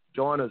hear this,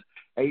 join us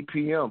 8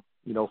 p.m.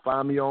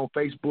 Find me on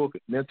Facebook,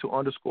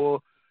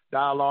 mental_dialogue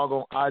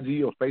on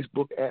IG or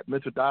Facebook at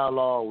Mental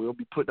Dialogue. We'll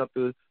be putting up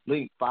the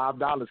link,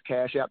 $5,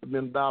 cash out the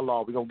Mental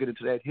Dialogue. We're gonna get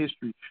into that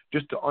history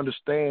just to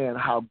understand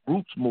how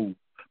groups move.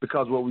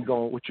 Because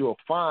what you'll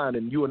find,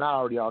 and you and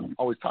I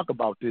always talk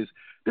about this.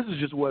 This is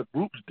just what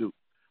groups do.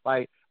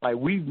 Like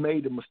we've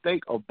made the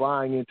mistake of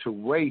buying into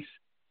race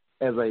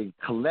as a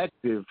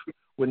collective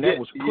when that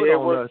was put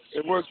on us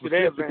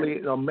specifically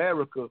in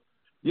America.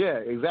 Yeah,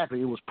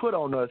 exactly. It was put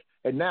on us,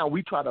 and now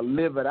we try to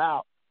live it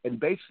out and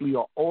basically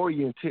are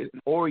oriented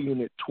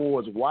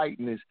towards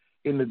whiteness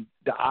in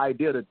the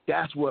idea that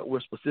that's what we're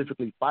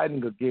specifically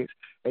fighting against.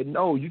 And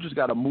no, you just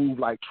got to move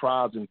like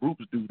tribes and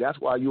groups do. That's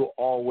why you're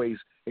always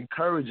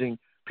encouraging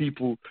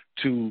people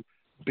to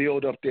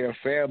build up their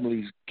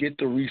families, get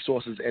the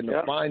resources and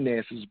the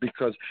finances,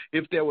 because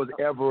if there was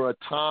ever a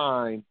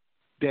time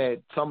that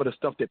some of the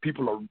stuff that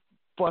people are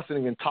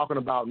fussing and talking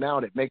about now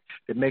that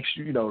makes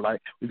you,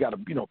 like we got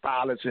to,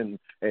 violence and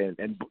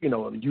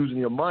using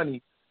your money,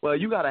 well,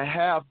 you got to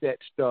have that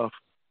stuff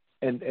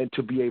and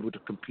to be able to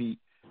compete.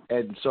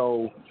 And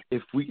so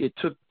it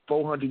took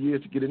 400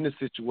 years to get in this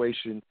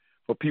situation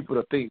for people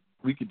to think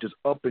we could just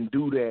up and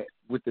do that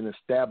with an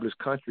established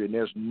country. And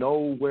there's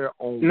nowhere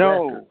on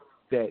record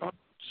that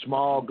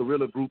small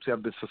guerrilla groups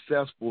have been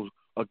successful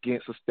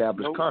against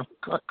established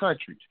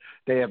countries.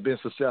 They have been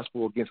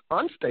successful against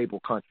unstable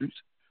countries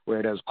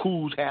where there's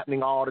coups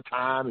happening all the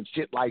time and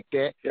shit like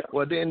that. Yeah.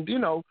 Well, then,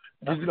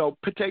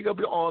 take up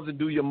your arms and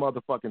do your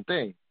motherfucking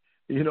thing.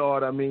 You know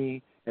what I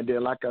mean? And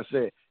then, like I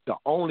said, the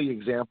only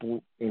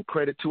example, and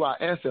credit to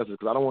our ancestors,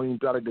 because I don't want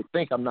anybody to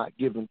think I'm not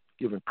giving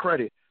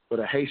credit for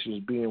the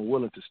Haitians being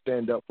willing to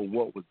stand up for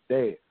what was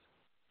theirs.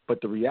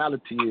 But the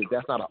reality is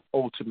that's not an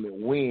ultimate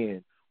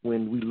win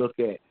when we look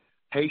at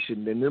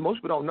Haitian. And then most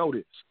people don't know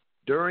this.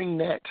 During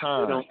that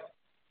time,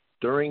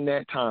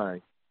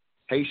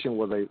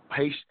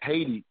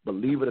 Haiti,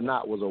 believe it or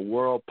not, was a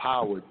world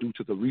power due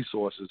to the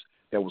resources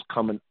that was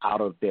coming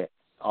out of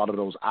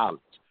those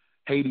islands.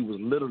 Haiti was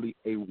literally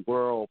a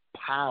world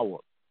power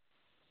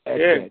at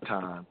that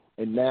time,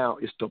 and now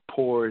it's the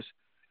poorest.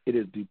 It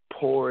is the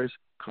poorest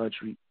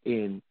country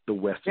in the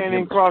Western Hemisphere.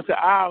 And across the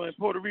island,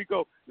 Puerto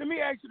Rico. Let me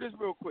ask you this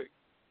real quick.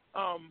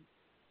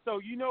 So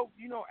you know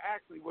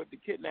actually what the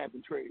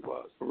kidnapping trade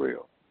was for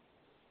real.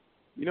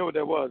 You know what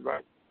that was,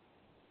 right?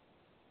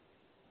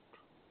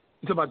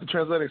 You talking about the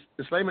transatlantic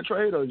enslavement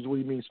trade, or is what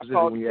you mean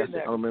specifically when you ask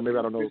it? Maybe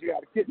I don't know. You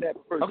got to kidnap a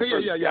person. Okay,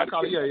 yeah. I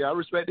call it, I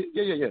respect it.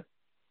 Yeah. You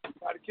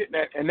got to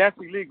kidnap, and that's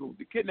illegal.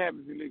 The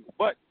kidnapping is illegal.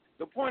 But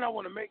the point I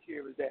want to make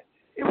here is that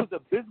it was a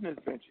business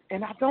venture,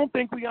 and I don't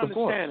think we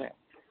understand that.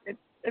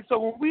 And so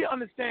when we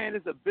understand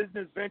it's a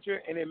business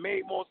venture and it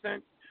made more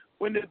sense,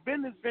 when the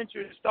business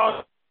venture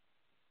started to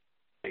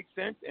make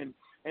sense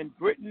and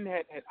Britain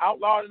had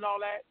outlawed and all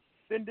that,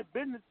 then the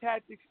business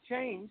tactics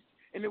changed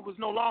and it was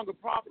no longer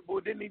profitable.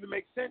 It didn't even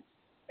make sense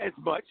as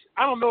much.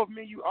 I don't know if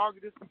me and you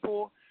argued this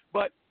before,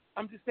 but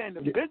I'm just saying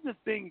the business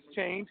things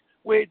changed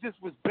where it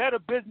just was better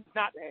business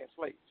not to have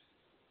slaves.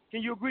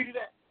 Can you agree to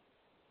that?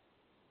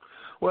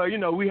 Well,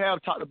 we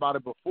have talked about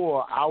it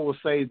before. I will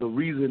say the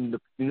reason the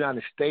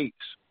United States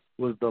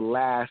was the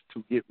last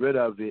to get rid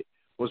of it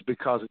was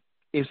because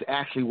it's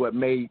actually what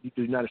made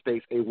the United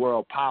States a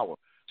world power.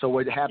 So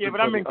what happened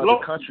to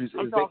other countries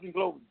I'm talking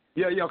globally.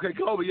 Yeah, okay,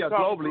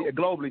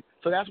 globally.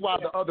 So that's why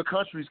the other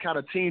countries kind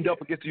of teamed up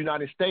against the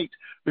United States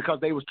because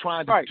they was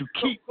trying to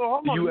keep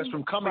the U.S.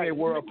 from becoming a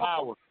world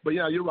power. But,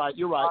 you're right.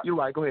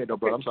 Go ahead, though,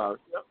 brother. I'm sorry.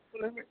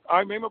 All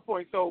right, made my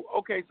point. So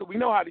we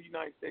know how the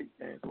United States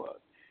stance was.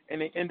 And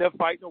they ended up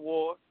fighting a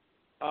war,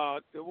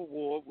 civil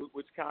war,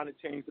 which kind of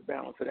changed the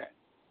balance of that.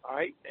 All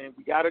right? And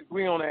we got to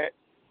agree on that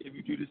if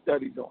you do the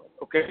studies on it,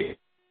 okay?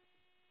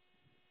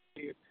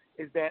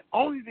 Is that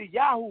only the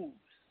yahoos,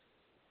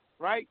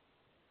 right,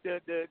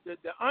 the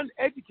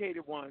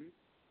uneducated ones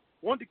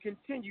want to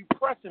continue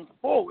pressing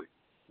forward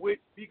with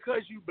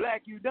because you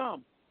black, you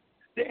dumb.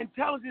 The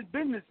intelligent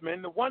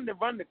businessmen, the one that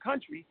run the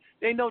country,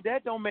 they know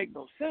that don't make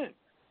no sense.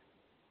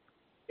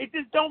 It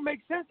just don't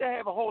make sense to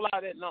have a whole lot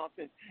of that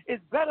nonsense.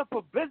 It's better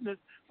for business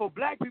for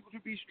black people to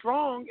be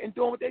strong and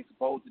doing what they're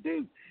supposed to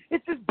do.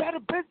 It's just better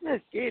business.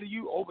 Scared of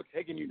you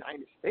overtaking the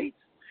United States.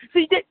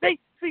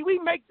 See, we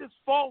make this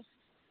false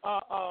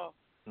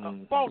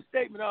false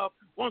statement of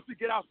once we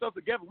get our stuff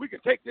together, we can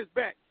take this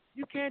back.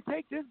 You can't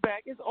take this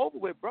back. It's over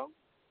with, bro.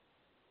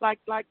 Like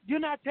you're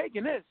not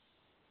taking this.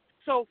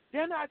 So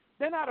they're not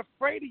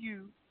afraid of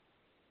you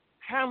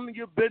handling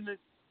your business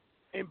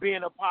and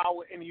being a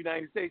power in the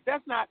United States.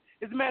 That's not,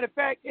 as a matter of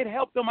fact, it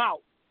helped them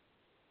out.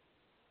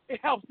 It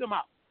helps them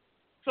out.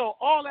 So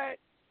all that,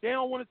 they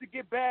don't want us to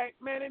get back.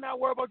 Man, they're not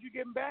worried about you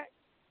getting back.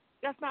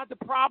 That's not the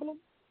problem.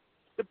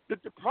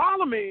 The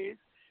problem is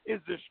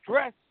the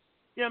stress,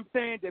 you know what I'm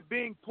saying, that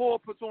being poor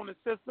puts on the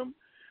system,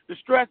 the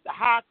stress, the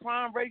high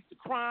crime rates, the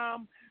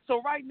crime.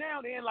 So right now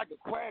they're in like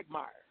a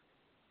quagmire.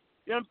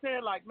 You know what I'm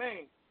saying? Like,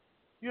 man,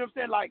 you know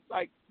what I'm saying?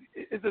 Like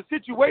it's a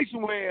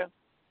situation where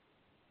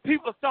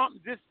people are starting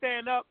to just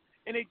stand up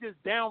and they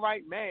just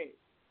downright mad.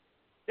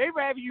 They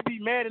rather you be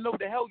mad and know what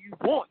the hell you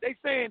want. They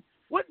saying,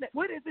 what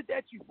is it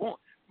that you want?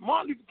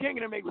 Martin Luther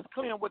King and them was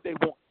clear on what they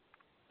want.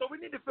 So we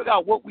need to figure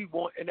out what we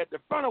want, and at the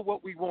front of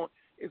what we want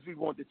is we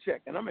want the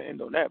check. And I'm going to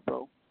end on that,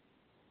 bro.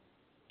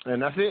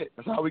 And that's it.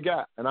 That's all we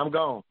got. And I'm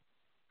gone.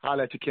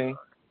 Holla at you, King.